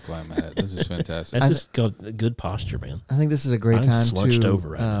the neck while I'm at it. This is fantastic. That's just called good posture, man. I think this is a great I'm time slunched to over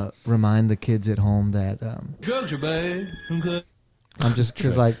right now. remind the kids at home that Drugs are bad. Okay. I'm just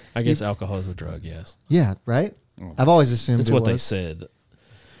because like I guess alcohol is a drug, yes. yeah, right. Oh. I've always assumed That's it what they was. said.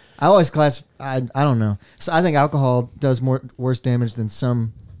 I always I don't know. So I think alcohol does worse damage than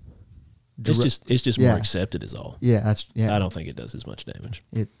some. It's just Yeah. more accepted is all. Yeah, that's yeah. I don't think it does as much damage.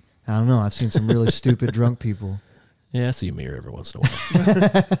 I don't know. I've seen some really stupid drunk people. Yeah, I see a mirror every once in a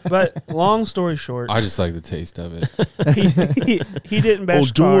while. But long story short, I just like the taste of it. he didn't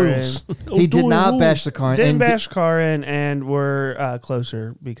bash the car in. He did not bash the car. Didn't and bash the car in, and we're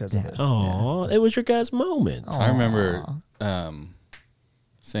closer because of Yeah. it. Oh, it was your guys' moment. Oh. I remember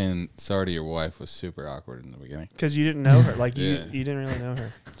saying sorry to your wife was super awkward in the beginning. Because you didn't know her. Like, Yeah. you didn't really know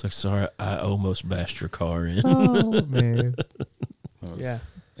her. It's like, sorry, I almost bashed your car in. Oh man. That was- Yeah.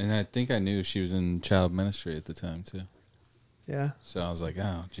 And I think I knew she was in child ministry at the time too. Yeah. So I was like,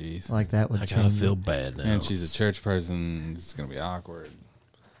 oh, geez. Like that would I kind of change feel it. bad now. And she's a church person. It's going to be awkward.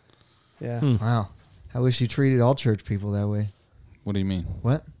 Yeah. Wow. I wish you treated all church people that way. What do you mean?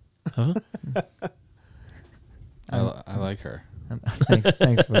 What? Huh? I like her.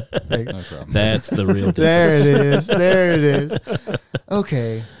 Thanks, bud. Thanks. No problem. That's the real difference. There it is. There it is.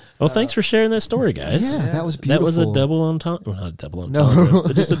 Okay. Well, thanks for sharing that story, guys. Yeah, that was That was a beautiful. double entendre. Well, not a double No. entendre,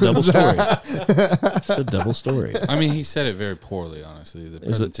 but just a double story. Just a double story. I mean, he said it very poorly, honestly. The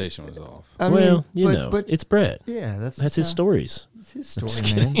presentation was off. I well, mean, but it's Brett. yeah, That's his stories. It's his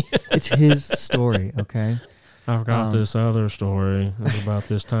story, man. It's his story. Okay. I've got this other story. It's about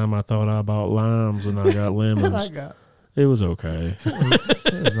this time I thought I bought limes and I got lemons. It was okay.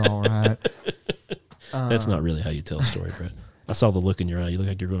 It was all right. That's not really how you tell a story, Brett. I saw the look in your eye. You look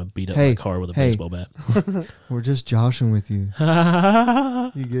like you're going to beat up Hey, my car with a hey. baseball bat. We're just joshing with you.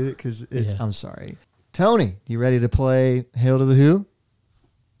 You get it? Because it's. Yeah. I'm sorry. Tony, you ready to play Hail to the Who?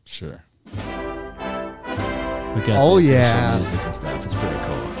 Sure. We got Oh, the official yeah. music and stuff. It's pretty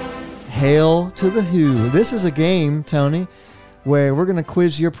cool. Hail to the Who. This is a game, Tony, where we're going to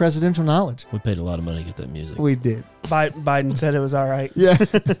quiz your presidential knowledge. We paid a lot of money to get that music. We did. Biden said it was all right. Yeah.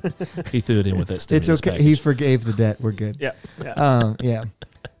 He threw it in with that It's stimulus okay. package. He forgave the debt. We're good. Yeah. Yeah. Yeah.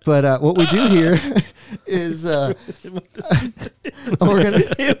 But what we do here is we're gonna.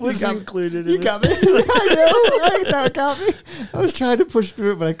 It was you got, included in You this. got me. I know. That got me. I was trying to push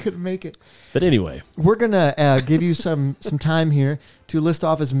through it, but I couldn't make it. But anyway, We're gonna give you some time here to list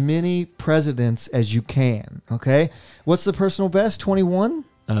off as many presidents as you can. Okay. What's the personal best? 21.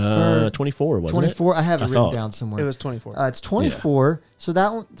 24, wasn't 24. I have it I written thought. down somewhere. It was 24. It's 24. So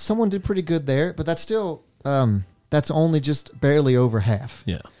that one, someone did pretty good there, but that's still that's only just barely over half.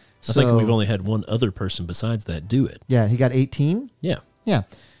 it? Yeah. I So- think we've only had one other person besides that do it. Yeah, he got 18. Yeah. Yeah,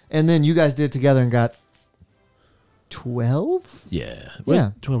 and then you guys did it together and got 12. Yeah.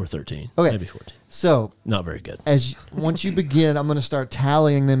 Yeah. 12 or 13. Okay. Maybe 14. So Not very good. once you begin, I'm going to start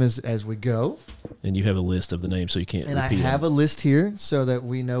tallying them as we go, And you have a list of the names so you can't and I repeat have them. a list here so that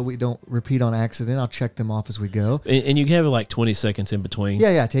we know we don't repeat on accident. I'll check them off as we go. And you have like 20 seconds in between.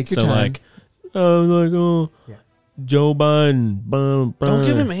 Yeah, take your so time. like, Yeah. Joe Biden. Don't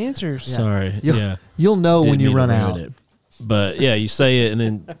give him answers. Yeah. Sorry. You'll, Yeah. you'll know Didn't when you mean to run ruin out. it. But yeah, you say it and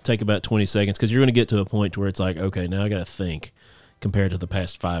then take about 20 seconds because you're going to get to a point where it's like, okay, now I got to think compared to the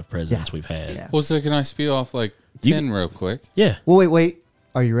past 5 presidents Yeah. we've had. Yeah. Well, so can I spiel off like You- 10 real quick? Yeah. Well, wait.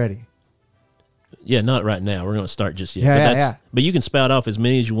 Are you ready? Yeah, not right now. We're going to start just yet. Yeah, but, yeah, that's, yeah. but you can spout off as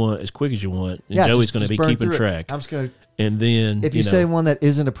many as you want, as quick as you want. And Yeah, Joey's just- going to just be burn keeping through it. track. I'm just going to. And then, If you know, say one that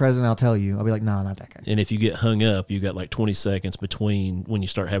isn't a president, I'll tell you. I'll be like, no, not that guy. and if you get hung up, you got like 20 seconds between when you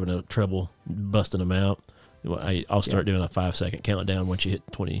start having a trouble busting them out. Well, I'll start doing a 5-second countdown once you hit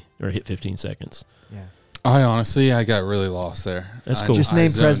 20 or hit 15 seconds. Yeah. I got really lost there. That's I- cool. Just I name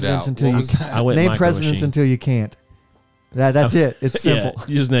zoned presidents out. until What you was that? I went name micro presidents machine. until you can't. That's it. It's simple. Yeah,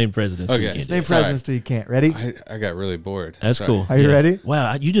 you just name presidents. Okay. You can't Just do name it. Sorry. presidents till you can't. Ready? I got really bored. That's Sorry. cool. Are you ready?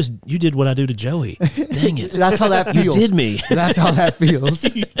 Wow, you did what I do to Joey. Dang it. That's how that You feels. did me. That's how that feels.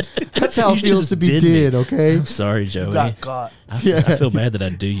 That's how You it feels just to be did me. did, okay? I'm sorry, Joey. Got caught. I feel bad that I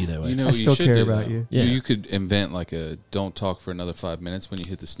do you that way. You know I what you still should care do, about though? you. Yeah. You could invent like a don't talk for another 5 minutes when you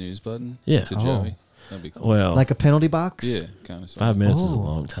hit the snooze button. Yeah. To Oh. Joey. That'd be cool. Well, Like a penalty box? yeah, kind of. 5 minutes is a Oh.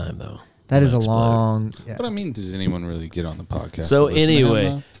 long time, though. That is a That's better. long. Yeah. But I mean, does anyone really get on the podcast? So to listen to him, anyway,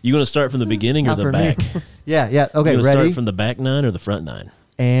 though? you going to start from the beginning or Not the for me. back? Yeah. Okay. You gonna Ready? start from the back 9 or the front 9?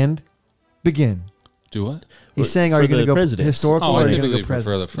 And begin. Do what? He's saying, are For you going the to go presidents. historical Oh, or I are you going to typically go prefer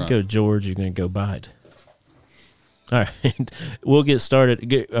president? the front. Go George. You're going to go Biden. All right, we'll get started.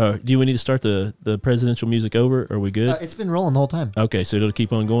 Do you need to start the presidential music over? Are we good? It's been rolling the whole time. Okay, so it'll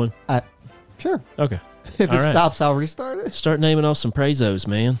keep on going. Sure. Okay, If All it right. stops, I'll restart it. start naming off some prazos,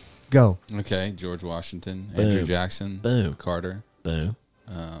 man. Go. Okay, George Washington, Boom. Andrew Jackson, Boom. Carter, Boom.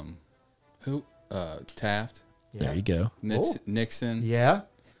 who? Taft, There you go. Nixon, Yeah.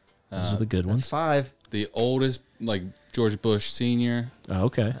 Those are the good That's ones. 5. the oldest, like George Bush Sr., Oh,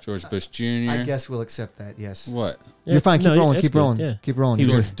 okay. George Bush Jr. I guess we'll accept that. Yes. What? You're fine. Keep No, rolling. that's Keep good, rolling. yeah. Keep rolling. He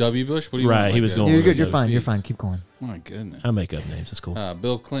was- George. George W. Bush? What do you Right, want? he was going You're with good. You're those fine. You're beats? fine. Keep going. My goodness. I make up names. That's cool.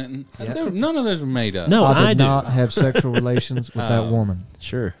 Bill Clinton. Yeah. None of those were made up. No, I I did do. not have sexual relations with that woman.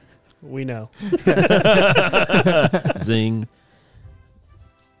 Sure. We know. Zing.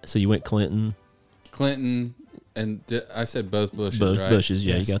 So you went Clinton, Clinton, and I said both Bushes, both right? Bushes.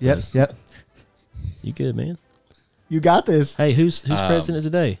 Yeah, Yes. you got Yep. those. Yep. You good, man? You got this. Hey, who's president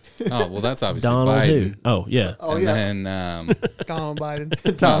today? Oh, well, that's obviously Donald Biden. who? Oh, yeah. Oh, and yeah. then, Donald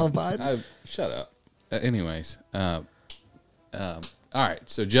Biden. Donald Biden. shut up. Anyways, all right.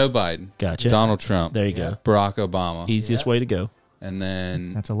 So Joe Biden, Gotcha. Donald Trump, There you go. Barack Obama, Easiest way to go. and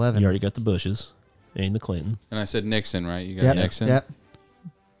then That's 11. You already got the Bushes and the Clinton. and I said Nixon, right? You got Yep. Nixon, Yep.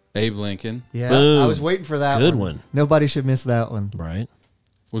 Abe Lincoln. Yeah. Boom. I was waiting for that Good one. one. Nobody should miss that one. Right?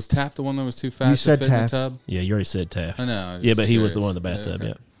 Was Taft the one that was too fast You to said fit Taft. in the tub? Yeah, you already said Taft. I know. I was Yeah, just but he was the curious. one in the bathtub.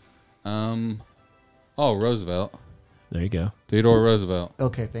 Okay. Yeah. Oh, Roosevelt. There you go. Theodore Roosevelt.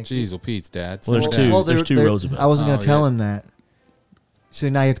 Okay, thank you. Jeez, well, Pete's dad. Well, there's Sit two. down. There's two Roosevelts. I wasn't going Oh, to tell yeah. him that. So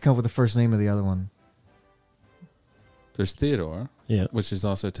now you have to come up with the first name of the other one. There's Theodore, Yeah. which is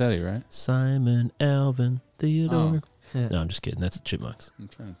also Teddy, right? Simon, Alvin, Theodore. Yeah. No, I'm just kidding. That's the Chipmunks. I'm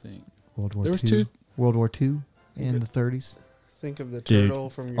trying to think. World War There was II. two. World War II in the 30s. Think of the Dude. turtle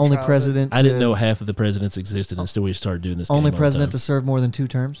from your Only childhood. president. I didn't to- know half of the presidents existed until we started doing this. Only game all the president time. to serve more than 2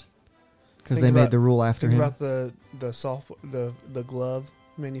 terms. Because Think they made about- the rule after Think him. about the glove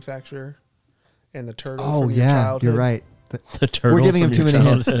manufacturer and the turtle. Oh from your yeah, childhood. you're right. The turtle. We're giving him from too your many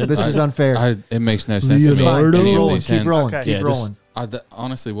hints. childhood. This is unfair. It makes no sense It's to me. fine. Leonardo. Keep Any of rolling. these Keep hints. rolling. Okay. Keep Yeah, just- rolling.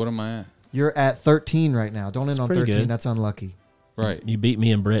 Honestly, what am I at? You're at 13 right now. Don't end That's on pretty 13. good. That's unlucky. Right. You beat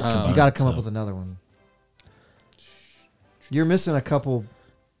me and Brett. combined, You got to come so. up with another one. You're missing a couple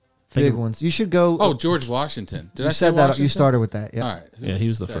Think big of- ones. You should go. Oh, George Washington. Did you I say said that. Washington? You started with that. Yeah. All right. Yeah, he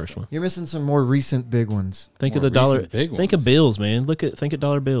was the second? first one. You're missing some more recent big ones. Think of More the dollar. recent big Think of ones. bills, man. Think of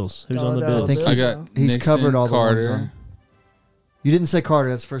dollar bills. Who's on the Dollar bills? I think I he's, got he's Nixon, covered all the ones Carter. on. You didn't say Carter.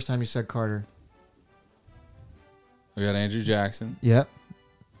 That's the first time you said Carter. I got Andrew Jackson. Yep.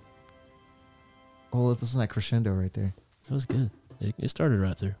 Oh, listen to that crescendo right there. That was good. It started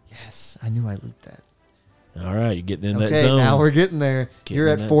right there. Yes, I knew I looped that. All right, you're getting in that Okay, zone. now we're getting there. Getting You're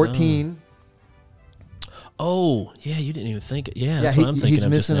in at that 14. Oh, yeah, you didn't even think. Yeah, Yeah, that's what I'm thinking he's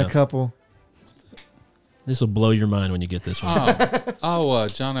of just missing now. a couple. This will blow your mind when you get this one.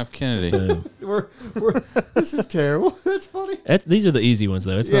 John F. Kennedy. Boom. This is terrible. That's funny. These are the easy ones,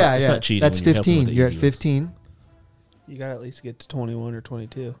 though. It's not cheating. That's when you help them 15. with the You're at easy ones. 15. You got to at least get to 21 or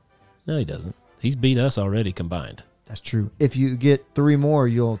 22. No, he doesn't. He's beat us already combined. That's true. If you get 3 more,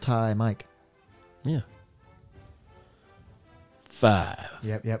 you'll tie Mike. Yeah. 5,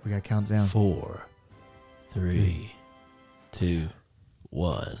 Yep. We got to count down. 4, 3, 2,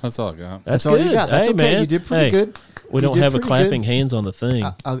 1. That's all I got. That's all good. you got. That's Hey, okay. man. You did pretty Hey, good. We You don't did have a pretty clapping good. hands on the thing.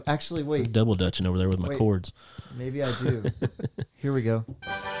 Actually, wait. Double dutching over there with my Wait. chords. Maybe I do. Here we go.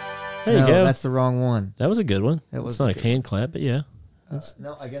 There you No, go. That's the wrong one. That was a good one. That was It's not a a good hand clap, but yeah.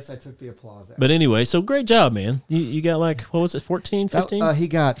 No, I guess I took the applause out. But anyway, so great job, man. You got like, what was it, 14, 15? He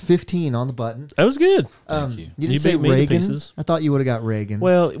got 15 on the button. That was good. Thank you. You didn't You say beat me to Reagan. pieces. I thought you would have got Reagan.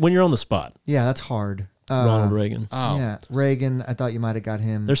 Well, when you're on the spot, yeah, that's hard. Ronald Reagan. Oh, Yeah, Reagan. I thought you might have got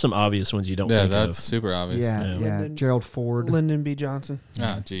him. There's some obvious ones you don't yeah, think that's of. super obvious. yeah. Lyndon- Gerald Ford. Lyndon B. Johnson.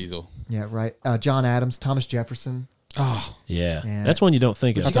 Ah, jeez. Yeah, right. John Adams, Thomas Jefferson. Oh, Yeah. Yeah. That's one you don't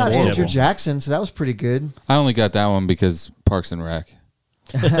think of. You got Thomas Andrew Jefferson. Jackson, so that was pretty good. I only got that one because Parks and Rec.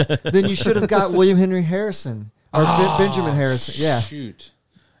 Then you should have got William Henry Harrison or Benjamin Harrison. Yeah, Shoot.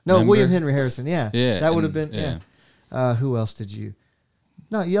 no, Remember? William Henry Harrison. Yeah, Yeah, that would have and- been. Yeah. Who else did you?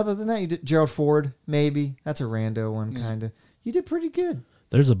 No, other than that, you did Gerald Ford. Maybe that's a rando one, kind of. You did pretty good.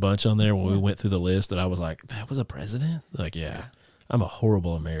 There's a bunch on there when we went through the list that I was like, that was a president? Like, yeah. I'm a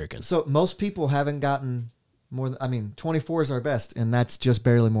horrible American. So most people haven't gotten more than. 24 is our best, and that's just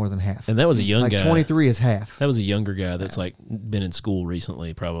barely more than half. And that was a young like guy. 23 is half. That was a younger guy that's like been in school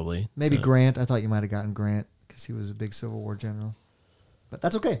recently, probably. Maybe So, Grant. I thought you might have gotten Grant because he was a big Civil War general. But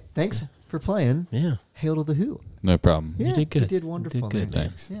that's okay. Thanks for playing. Yeah. Hail to the Who. No problem. Yeah, You did good. You did wonderful. good, there.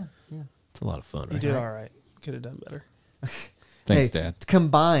 Thanks. Yeah, yeah. It's a lot of fun. You Right? did all right. Could have done better. Thanks, Hey, Dad.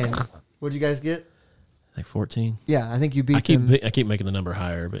 Combined, what'd you guys get? Like 14. Yeah, I think you beat I keep them. I keep making the number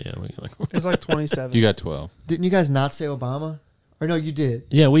higher, but yeah, It's like 27. You got 12. Didn't you guys not say Obama? Or no, you did.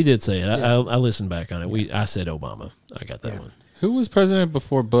 yeah, we did say it. Yeah. I listened back on it. I said Obama. I got that Yeah. one. Who was president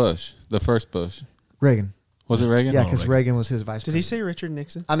before Bush? The first Bush. Reagan. Was it Reagan? Yeah, Oh, because Reagan. Reagan was his vice Did he president. say Richard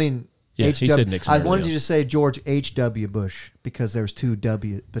Nixon? I mean, Yeah, he said Nixon I early wanted on. you to say George H.W. Bush because there's two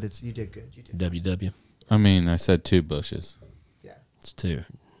W, but you did good. You did. WW. I mean, I said 2 Bushes. Yeah. It's 2.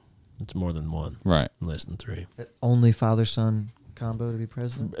 It's more than 1. Right. Less than 3. That only father-son combo to be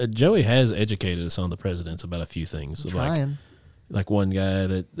president. Joey has educated us on the presidents about a few things. I'm Like, trying. like one guy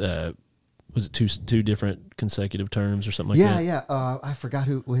that was it two different consecutive terms or something like yeah, that. yeah. I forgot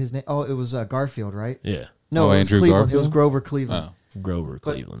who his name. Oh, it was Garfield, right? Yeah. No, Oh, it was Andrew Cleveland. It was Garfield? Grover Cleveland. Oh. Grover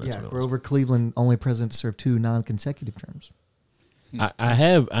But, Cleveland. That's yeah, what it was. Grover Cleveland, only president to serve 2 non-consecutive terms. I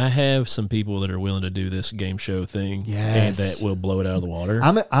have some people that are willing to do this game show thing, Yes. and that will blow it out of the water.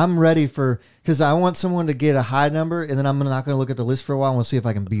 I'm ready for because I want someone to get a high number, and then I'm not going to look at the list for a while and we'll see if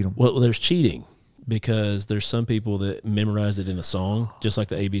I can beat them. Well, there's cheating because there's some people that memorize it in a song, just like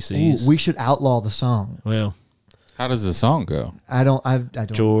the ABCs. We should outlaw the song. Well, How does the song go? I don't.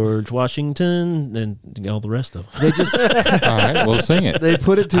 George Washington and all the rest of them. They just All right, we'll sing it. they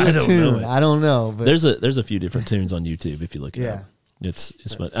put it to I a don't know tune. it. I don't know, but There's a few different tunes on YouTube if you look it Yeah. up.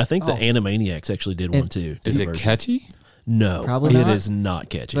 It's fun. I think the Oh. Animaniacs actually did one too. Is Did a it version. catchy? No, Probably it not. is not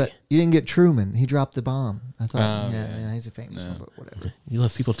catchy. but you didn't get Truman. He dropped the bomb. I thought, Oh, yeah, he's a famous one, but whatever. You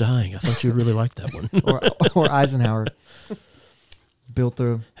love people dying. I thought you'd really like that one. or Eisenhower built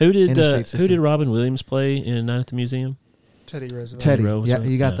the Who did interstate system. who did Robin Williams play in Night at the Museum? Teddy Roosevelt. Teddy. Roosevelt? Yeah,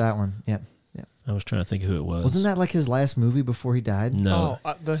 you got Yeah. that one. Yeah, yeah. I was trying to think of who it was. Wasn't that like his last movie before he died? No.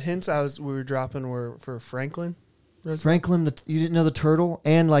 Oh, the hints we were dropping were for Franklin. Roosevelt. Franklin, you didn't know the turtle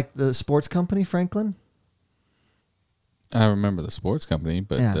and like the sports company Franklin? I remember the sports company,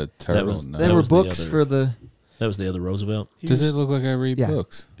 but Yeah. the turtle, was- no. They That were was the books other- for the. That was the other Roosevelt. He Does was- it look like I read Yeah.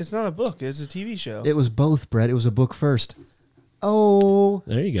 books? It's not a book. It's a TV show. It was both, Brett. It was a book first. Oh,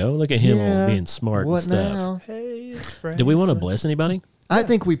 There you go. Look at him yeah. all being smart What and stuff. now? Hey, it's Franklin. Do we want to bless anybody? I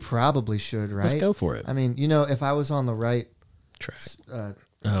think we probably should, right? Let's go for it. I mean, if I was on the right Track. uh,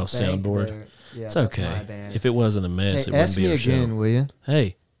 Oh, bank soundboard. there- yeah, It's that's okay. my bad. If it wasn't a mess, Hey, it ask wouldn't be me a again, show. will you?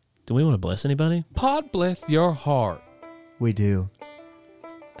 Hey, do we want to bless anybody? Pod bless your heart. We do.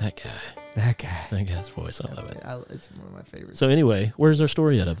 That guy. That guy. That guy's voice. I love it. It's one of my favorites. So anyway, where's our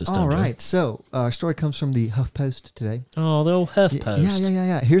story out of this time? All Joe? right. So our story comes from the HuffPost today. Oh, the old HuffPost.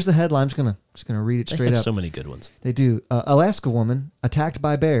 Yeah. Here's the headline. I'm just gonna read it They straight have up. so many good ones. They do. Alaska woman attacked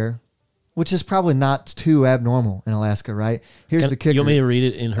by bear, which is probably not too abnormal in Alaska, right? Here's the kicker. You want me to read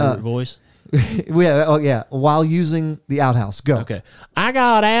it in her voice? yeah. While using the outhouse, go. Okay. I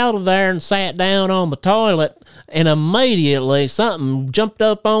got out of there and sat down on the toilet, and immediately something jumped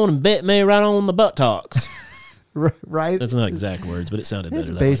up on and bit me right on the buttocks. Right. That's not exact words, but it sounded It's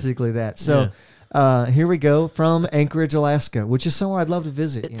better. that way. basically that. So here we go from Anchorage, Alaska, which is somewhere I'd love to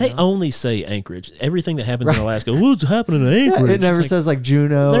visit. They only say Anchorage. Everything that happens in Alaska, what's happening in Anchorage? Yeah, it never It's like, says like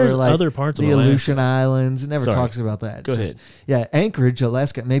Juneau There's or like other parts of the Alaska. Aleutian Islands. It never Sorry. talks about that. Go It's ahead. Yeah, Anchorage,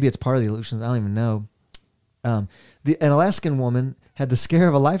 Alaska. Maybe it's part of the Aleutians. I don't even know. An Alaskan woman had the scare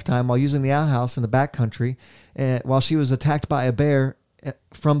of a lifetime while using the outhouse in the backcountry, while she was attacked by a bear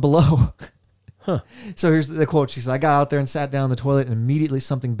from below. Huh. So here's the quote. She said, "I got out there and sat down in the toilet, and immediately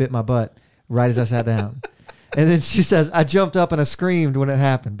something bit my butt right as I sat down." And then she says, "I jumped up and I screamed when it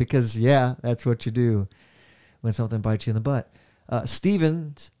happened because, yeah, that's what you do when something bites you in the butt."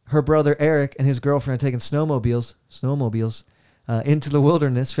 Stevens, her brother Eric, and his girlfriend had taken snowmobiles into the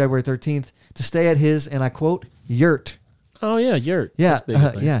wilderness February 13th to stay at his, and I quote, yurt. Oh, yeah, yurt. Yeah, That's big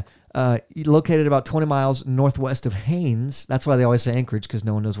up there. located about 20 miles northwest of Haines. That's why they always say Anchorage, because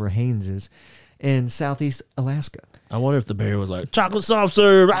no one knows where Haines is, in southeast Alaska. I wonder if the bear was like, chocolate soft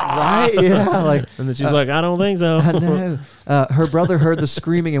serve. Right? Yeah, like And then she's like, I don't think so. I know. Her brother heard the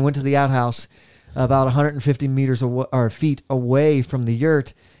screaming and went to the outhouse about 150 meters or feet away from the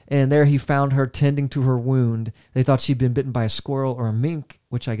yurt, and there he found her tending to her wound. They thought she'd been bitten by a squirrel or a mink,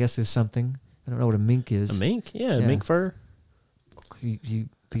 which I guess is something. I don't know what a mink is. A mink? Yeah, Yeah. mink fur. You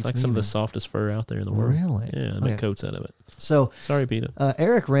It's like some of the softest fur out there in the world. Really? Yeah, they make Okay. coats out of it. So Sorry, Peter.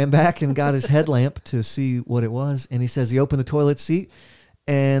 Eric ran back and got his headlamp to see what it was, and he says he opened the toilet seat,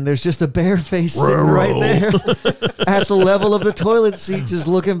 and there's just a bear face sitting right there at the level of the toilet seat, just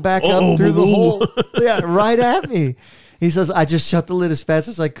looking back up through the hole. Yeah, right at me. He says, I just shut the lid as fast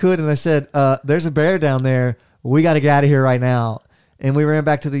as I could, and I said, there's a bear down there. We got to get out of here right now. And we ran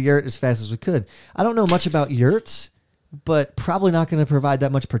back to the yurt as fast as we could. I don't know much about yurts, but probably not going to provide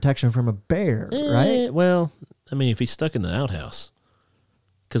that much protection from a bear, right? Well, I mean, if he's stuck in the outhouse,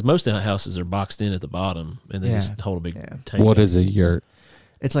 because most outhouses are boxed in at the bottom, and they Yeah. just hold a big Yeah. tank. What is a yurt?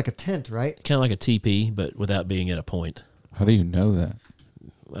 It's like a tent, right? Kind of like a teepee, but without being at a point. How do you know that?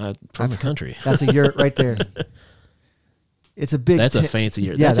 From the I've heard- country. That's a yurt right there. It's a big. That's a tent. fancy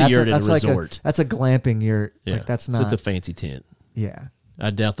yurt. Yeah, That's a yurt at a like resort. that's a glamping yurt. Yeah, Like that's So not. it's a fancy tent. yeah. I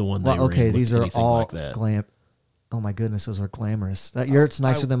doubt the one they Well, were okay, in these looked are anything all like that. glamp. Oh my goodness, those are glamorous. That yurt's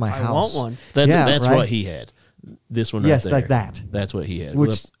nicer than my I house. want one. That's right? what he had. This one, Yes, right there. like that. That's what he had.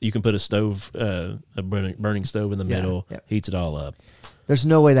 Which- You can put a stove, a burning stove in the Yeah, middle, yeah. heats it all up. There's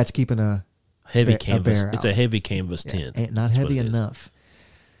no way that's keeping a Heavy a canvas. bear It's out. a heavy canvas yeah, tent. ain't not That's what heavy it is. enough.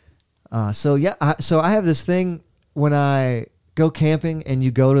 So I have this thing when I go camping and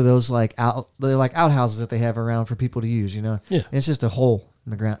you go to those they're like outhouses that they have around for people to use. You know, Yeah. And it's just a hole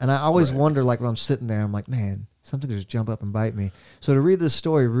in the ground. And I always wonder, like when I'm sitting there, I'm like, man, something could just jump up and bite me. So to read this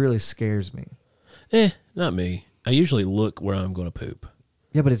story really scares me. Not me. I usually look where I'm going to poop.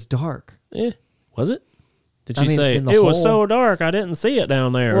 Yeah, but it's dark. Was it? Did I she mean, say in the it was hole- so dark I didn't see it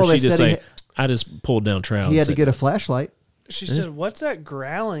down there? Well, Or they she just said he say I just pulled down trout. He and had to said, get a flashlight. She said, "What's that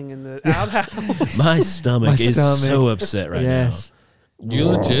growling in the outhouse?" My stomach My is stomach. so upset right Yes. You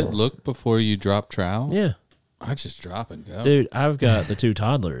legit look before you drop trowel? now. Yeah. I just drop and go. Dude, I've got the two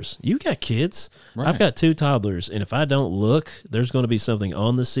toddlers. You got kids. Right. I've got two toddlers, and if I don't look, there's going to be something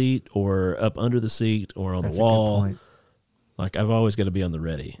on the seat or up under the seat or on That's the a good wall. point. Like I've always got to be on the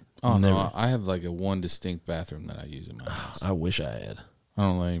ready. Oh, no. Never- I have like a one distinct bathroom that I use in my house. I wish I had. I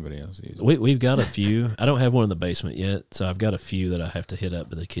don't let anybody else use it. We've got a few. I don't have one in the basement yet, so I've got a few that I have to hit up,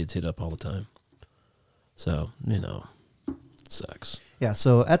 but the kids hit up all the time. So, it sucks. Yeah,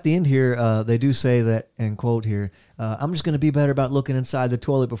 so at the end here, they do say that, and quote here, I'm just going to be better about looking inside the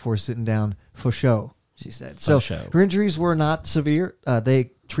toilet before sitting down for show, she said. So show. her injuries were not severe.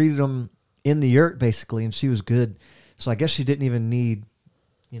 They treated them in the yurt, basically, and she was good. So I guess she didn't even need,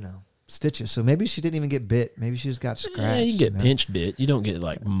 stitches. So maybe she didn't even get bit. Maybe she just got scratched. Yeah, you get know? pinched bit. You don't get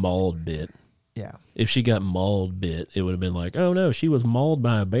like mauled bit. Yeah, If she got mauled bit, it would have been like, oh no, she was mauled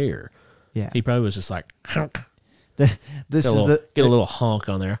by a bear. yeah. He probably was just like, honk. This Get is a little, the get a little honk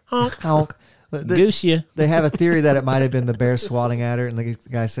on there. Honk. honk. The- Goose you. They have a theory that it might have been the bear swatting at her, and the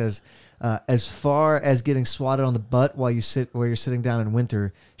guy says, as far as getting swatted on the butt while you're sitting down in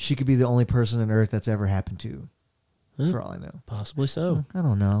winter, she could be the only person on earth that's ever happened to. For all I know, Possibly so. I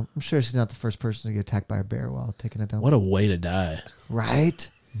don't know. I'm sure she's not the first person to get attacked by a bear while taking a dump. What a way to die. Right?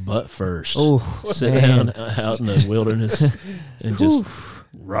 Butt first. Oh, Sit man. down out in the wilderness and just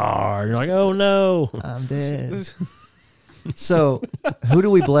roar. You're like, oh no. I'm dead. So, who do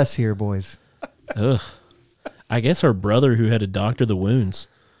we bless here, boys? Ugh. I guess her brother who had to doctor the wounds.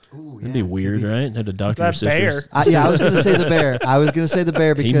 Ooh, That'd be weird, right? Had to doctor your That sisters. bear. I was going to say the bear. I was going to say the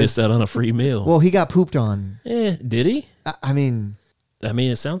bear He missed because, out on a free meal. well, he got pooped on. Did he? I mean,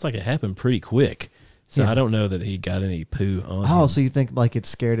 It sounds like it happened pretty quick. So Yeah. I don't know that he got any poo on him. oh, so you think like it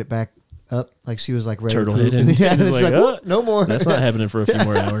scared it back up? Like she was like ready Turtle to poop. headed. Yeah, and He's it's like, like, "Oh, "Whoop, no more. That's not happening for a few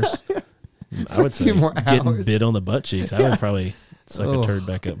more hours. I would a say few more getting hours. bit on the butt cheeks. I would probably suck Oh. a turd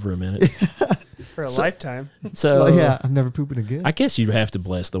back up for a minute. For a lifetime. So Well, yeah, I'm never pooping again. I guess you'd have to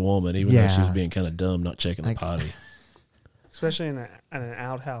bless the woman, even though she Yeah. was being kind of dumb, not checking the Like- potty. Especially in an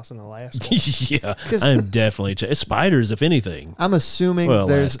outhouse in Alaska. Yeah, 'Cause- I'm definitely spiders, if anything. I'm assuming Well,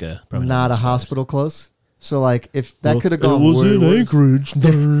 there's Alaska, probably not not a spiders. hospital close. So like if that Well, could have gone It was way in worse. Anchorage.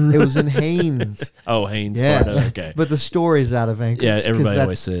 It was in Haynes. Oh, Haynes, Yeah. Florida. Okay. But the story's out of Anchorage. Yeah, 'cause everybody that's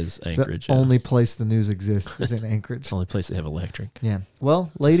always says Anchorage. The yeah. only place the news exists is in Anchorage. It's the only place they have electric. Yeah.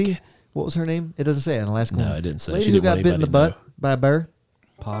 Well, lady, what was her name? It doesn't say it. An Alaska No, woman. it didn't say. Lady She who didn't got want bit in the anybody to butt by a bear.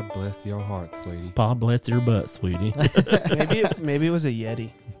 Pod bless your heart, sweetie. Bob bless your butt, sweetie. Maybe it was a Yeti.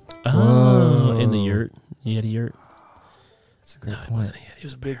 Oh, in the Whoa. yurt. Yeti yurt. That's a great No, it point. wasn't a Yeti. It It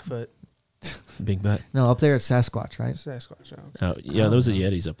was was Bigfoot. a big butt. No, up there it's Sasquatch, right? Sasquatch. Oh, yeah, those are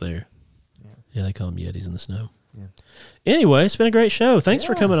Yetis up there. Yeah, they call them Yetis in the snow. Yeah. Anyway, it's been a great show. Thanks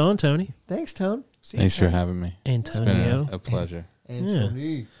for Yeah. coming on, Tony. Thanks, Tone. Thanks for having me. It's been Antonio. a pleasure.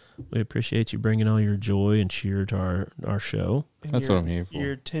 Anthony. We appreciate you bringing all your joy and cheer to our show. That's what I'm here for.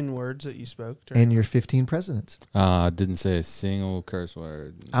 Your 10 words that you spoke. And your 15 presidents. I didn't say a single curse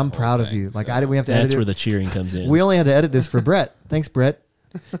word. in the I'm whole proud of thing, you. Like so- we have to That's edit where it. the cheering comes in. We only had to edit this for Brett. Thanks, Brett.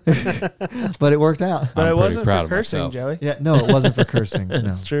 But it worked out. But I'm it pretty wasn't proud for of cursing, myself. Joey. Yeah, no, it wasn't for cursing. No,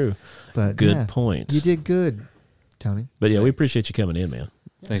 That's true. but Good yeah, points. You did good, Tony. But yeah, we Thanks. appreciate you coming in, man.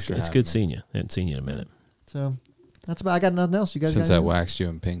 Thanks for It's having good me. seeing you. I hadn't seen you in a minute. So that's about. I got nothing else. You guys Since got I anything? waxed you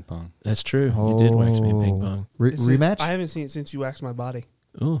in ping pong. That's true. You did wax me in ping pong. Re- It's- rematch. I haven't seen it since you waxed my body.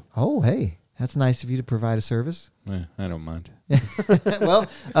 Ooh, Oh, hey, That's nice of you to provide a service. I don't mind. Well,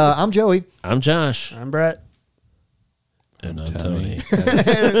 I'm Joey. I'm Josh. I'm Brett. And I'm Tony.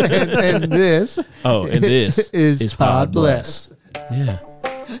 and this And this is Pod Bless. Yeah.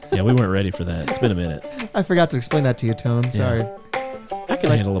 Yeah, we weren't ready for that. It's been a minute. I forgot to explain that to you, Tone. Sorry. I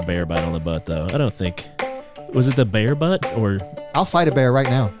can handle a bear bite on the butt, though. I don't think... Was it the bear butt? Or... I'll fight a bear right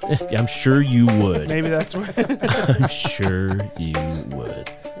now. I'm sure you would. Maybe that's where I'm sure you would.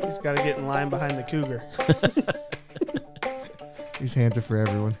 he's got to get in line behind the cougar. These hands are for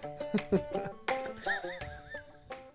everyone.